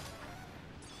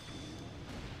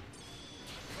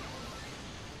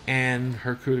 And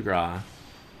her coup de grace.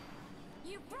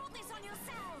 You brought this on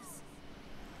yourselves.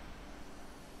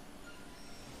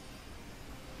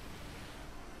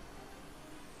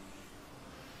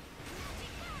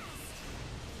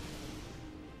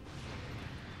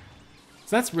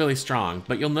 So that's really strong,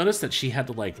 but you'll notice that she had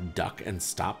to like duck and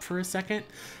stop for a second.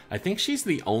 I think she's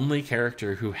the only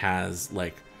character who has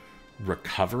like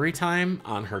recovery time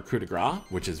on her coup de grace,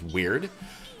 which is weird.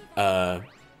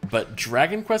 But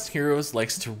Dragon Quest Heroes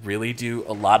likes to really do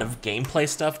a lot of gameplay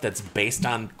stuff that's based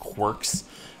on quirks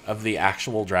of the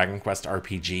actual Dragon Quest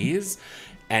RPGs.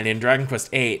 And in Dragon Quest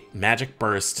VIII, Magic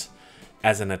Burst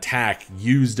as an attack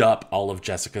used up all of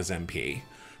Jessica's MP.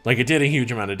 Like, it did a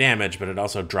huge amount of damage, but it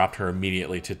also dropped her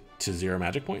immediately to 0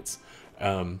 magic points.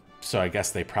 So I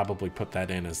guess they probably put that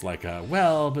in as like a,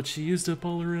 well, but she used up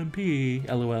all her MP,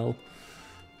 LOL.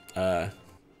 So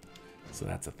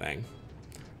that's a thing.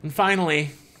 And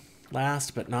finally,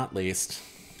 last but not least.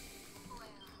 Well,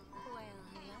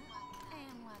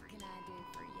 and what can I do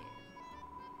for you?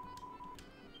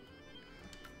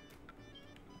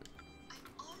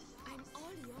 I'm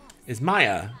all yours. Is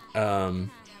Maya,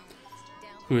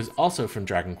 who is also from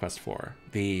Dragon Quest IV.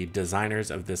 The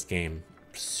designers of this game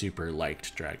super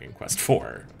liked Dragon Quest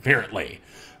IV, apparently.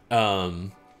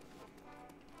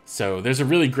 So there's a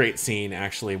really great scene,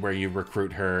 actually, where you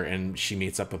recruit her and she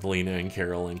meets up with Lena and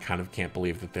Carol and kind of can't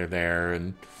believe that they're there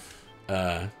and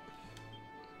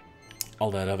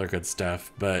all that other good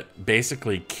stuff. But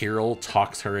basically, Carol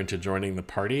talks her into joining the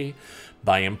party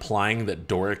by implying that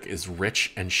Doric is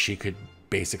rich and she could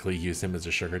basically use him as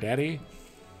a sugar daddy.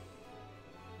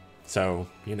 So,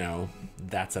 you know,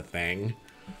 that's a thing.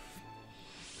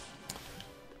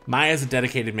 Maya's a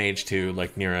dedicated mage too,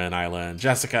 like Nira and Isla and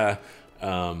Jessica.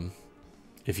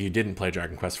 If you didn't play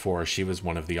Dragon Quest IV, she was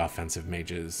one of the offensive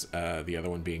mages. The other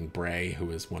one being Bray,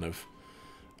 who is one of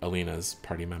Alina's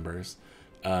party members.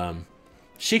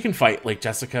 She can fight like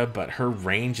Jessica, but her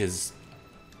range is,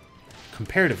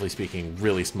 comparatively speaking,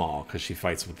 really small because she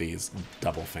fights with these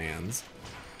double fans.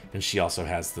 And she also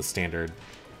has the standard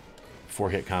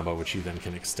 4-hit combo, which you then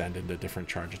can extend into different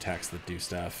charge attacks that do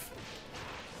stuff.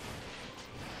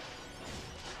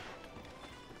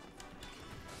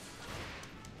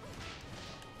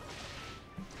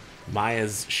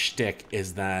 Maya's shtick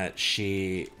is that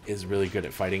she is really good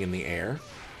at fighting in the air.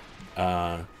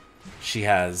 She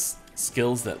has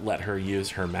skills that let her use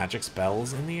her magic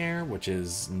spells in the air, which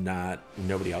is not...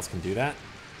 nobody else can do that.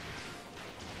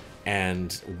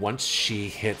 And once she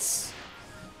hits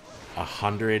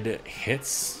 100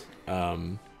 hits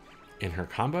in her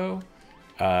combo,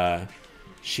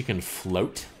 she can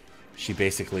float. She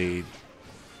basically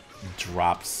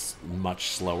drops much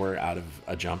slower out of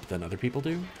a jump than other people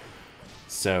do.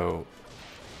 So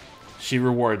she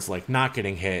rewards like not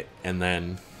getting hit and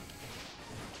then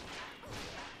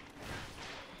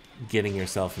getting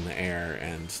yourself in the air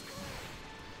and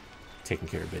taking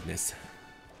care of business.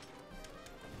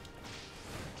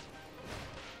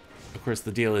 Of course,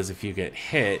 the deal is if you get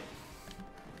hit,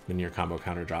 then your combo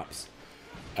counter drops.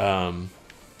 But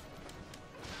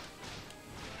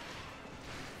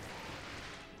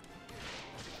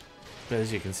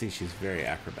as you can see, she's very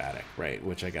acrobatic, right?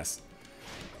 Which I guess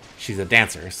she's a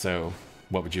dancer, so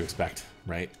what would you expect,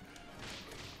 right?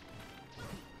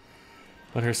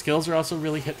 But her skills are also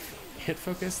really hit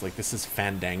focused. Like this is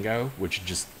Fandango, which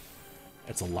just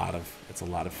it's a lot of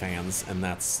fans, and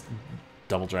that's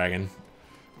Double Dragon.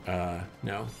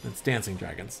 No, it's Dancing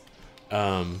Dragons.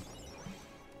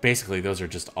 Basically, those are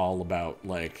just all about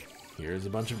like here's a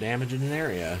bunch of damage in an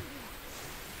area.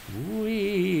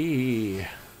 Whee!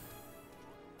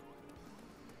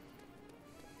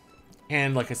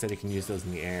 And like I said, you can use those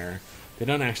in the air. They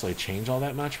don't actually change all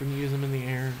that much when you use them in the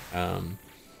air.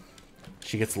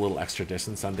 She gets a little extra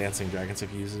distance on Dancing Dragons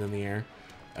if you use it in the air.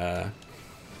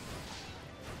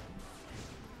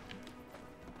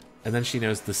 And then she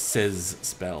knows the Sizz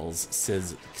spells.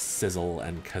 Sizz, Sizzle,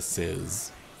 and Kassiz.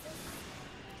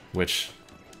 Which,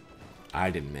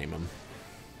 I didn't name them.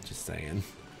 Just saying.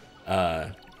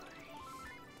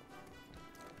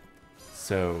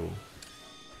 So,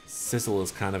 Sizzle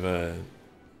is kind of a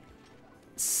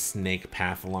snake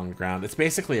path along the ground. It's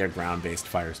basically a ground-based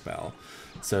fire spell.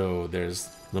 So there's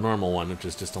the normal one, which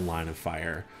is just a line of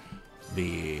fire.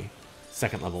 The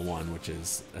second level one, which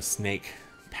is a snake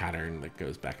pattern that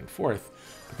goes back and forth.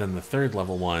 But then the third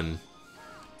level one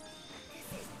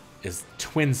is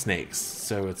twin snakes.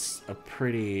 So it's a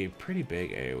pretty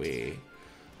big AoE.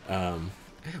 Ow,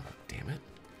 damn it.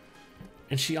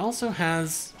 And she also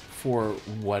has, for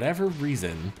whatever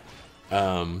reason,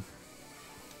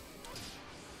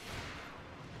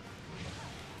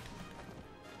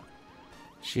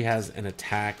 she has an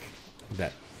attack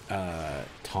that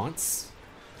taunts.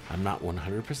 I'm not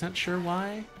 100% sure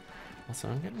why. Also,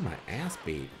 I'm getting my ass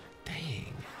beat.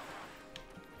 Dang.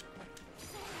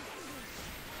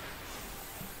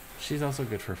 She's also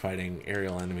good for fighting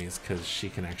aerial enemies because she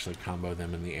can actually combo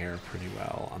them in the air pretty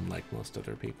well, unlike most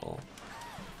other people.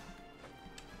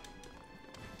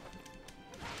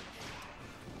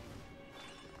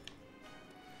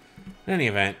 In any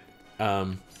event,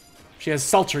 she has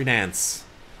Sultry Dance.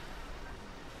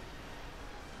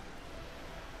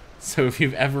 So if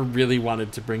you've ever really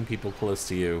wanted to bring people close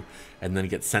to you and then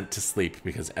get sent to sleep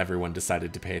because everyone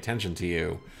decided to pay attention to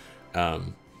you,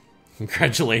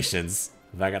 congratulations.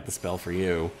 I got the spell for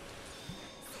you.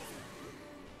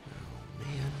 Oh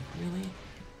man, really?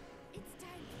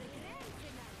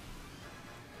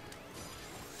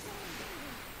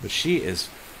 But she is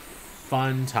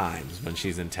fun times when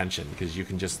she's in tension because you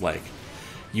can just like,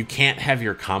 you can't have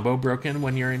your combo broken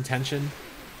when you're in tension.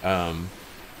 And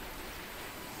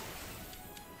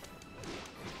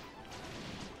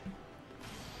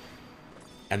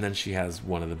then she has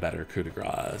one of the better coup de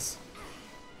grace.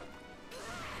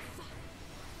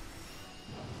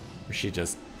 Where she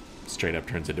just straight up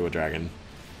turns into a dragon.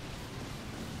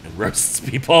 And roasts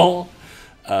people.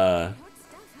 Yeah,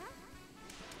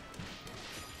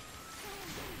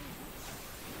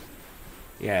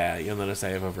 you'll notice I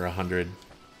have over 100.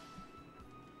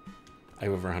 I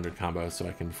have over 100 combos, so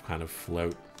I can kind of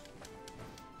float.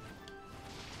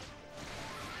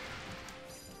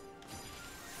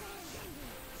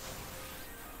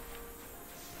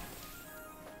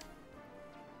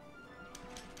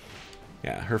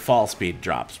 Yeah, her fall speed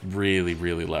drops really,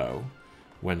 really low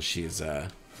when she's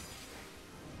got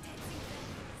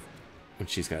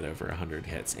over 100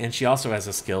 hits. And she also has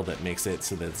a skill that makes it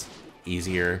so that it's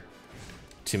easier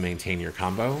to maintain your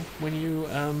combo when you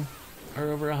are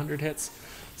over 100 hits.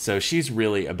 So she's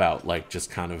really about like just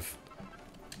kind of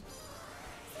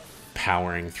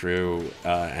powering through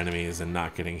enemies and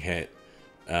not getting hit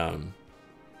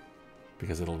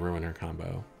because it'll ruin her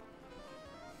combo.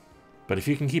 But if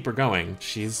you can keep her going,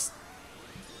 she's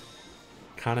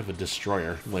kind of a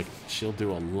destroyer. Like, she'll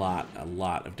do a lot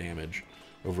of damage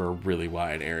over a really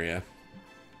wide area.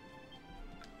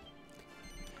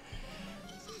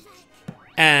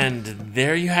 And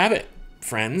there you have it,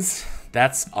 friends.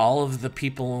 That's all of the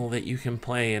people that you can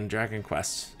play in Dragon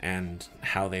Quest and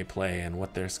how they play and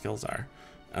what their skills are.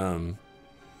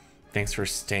 Thanks for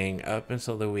staying up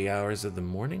until the wee hours of the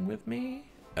morning with me.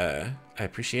 I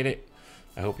appreciate it.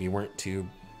 I hope you weren't too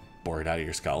bored out of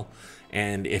your skull.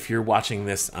 And if you're watching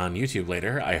this on YouTube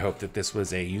later, I hope that this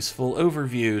was a useful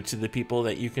overview to the people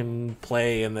that you can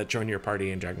play and that join your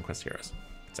party in Dragon Quest Heroes.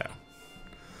 So,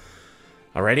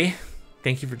 alrighty.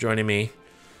 Thank you for joining me.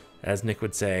 As Nick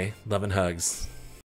would say, love and hugs.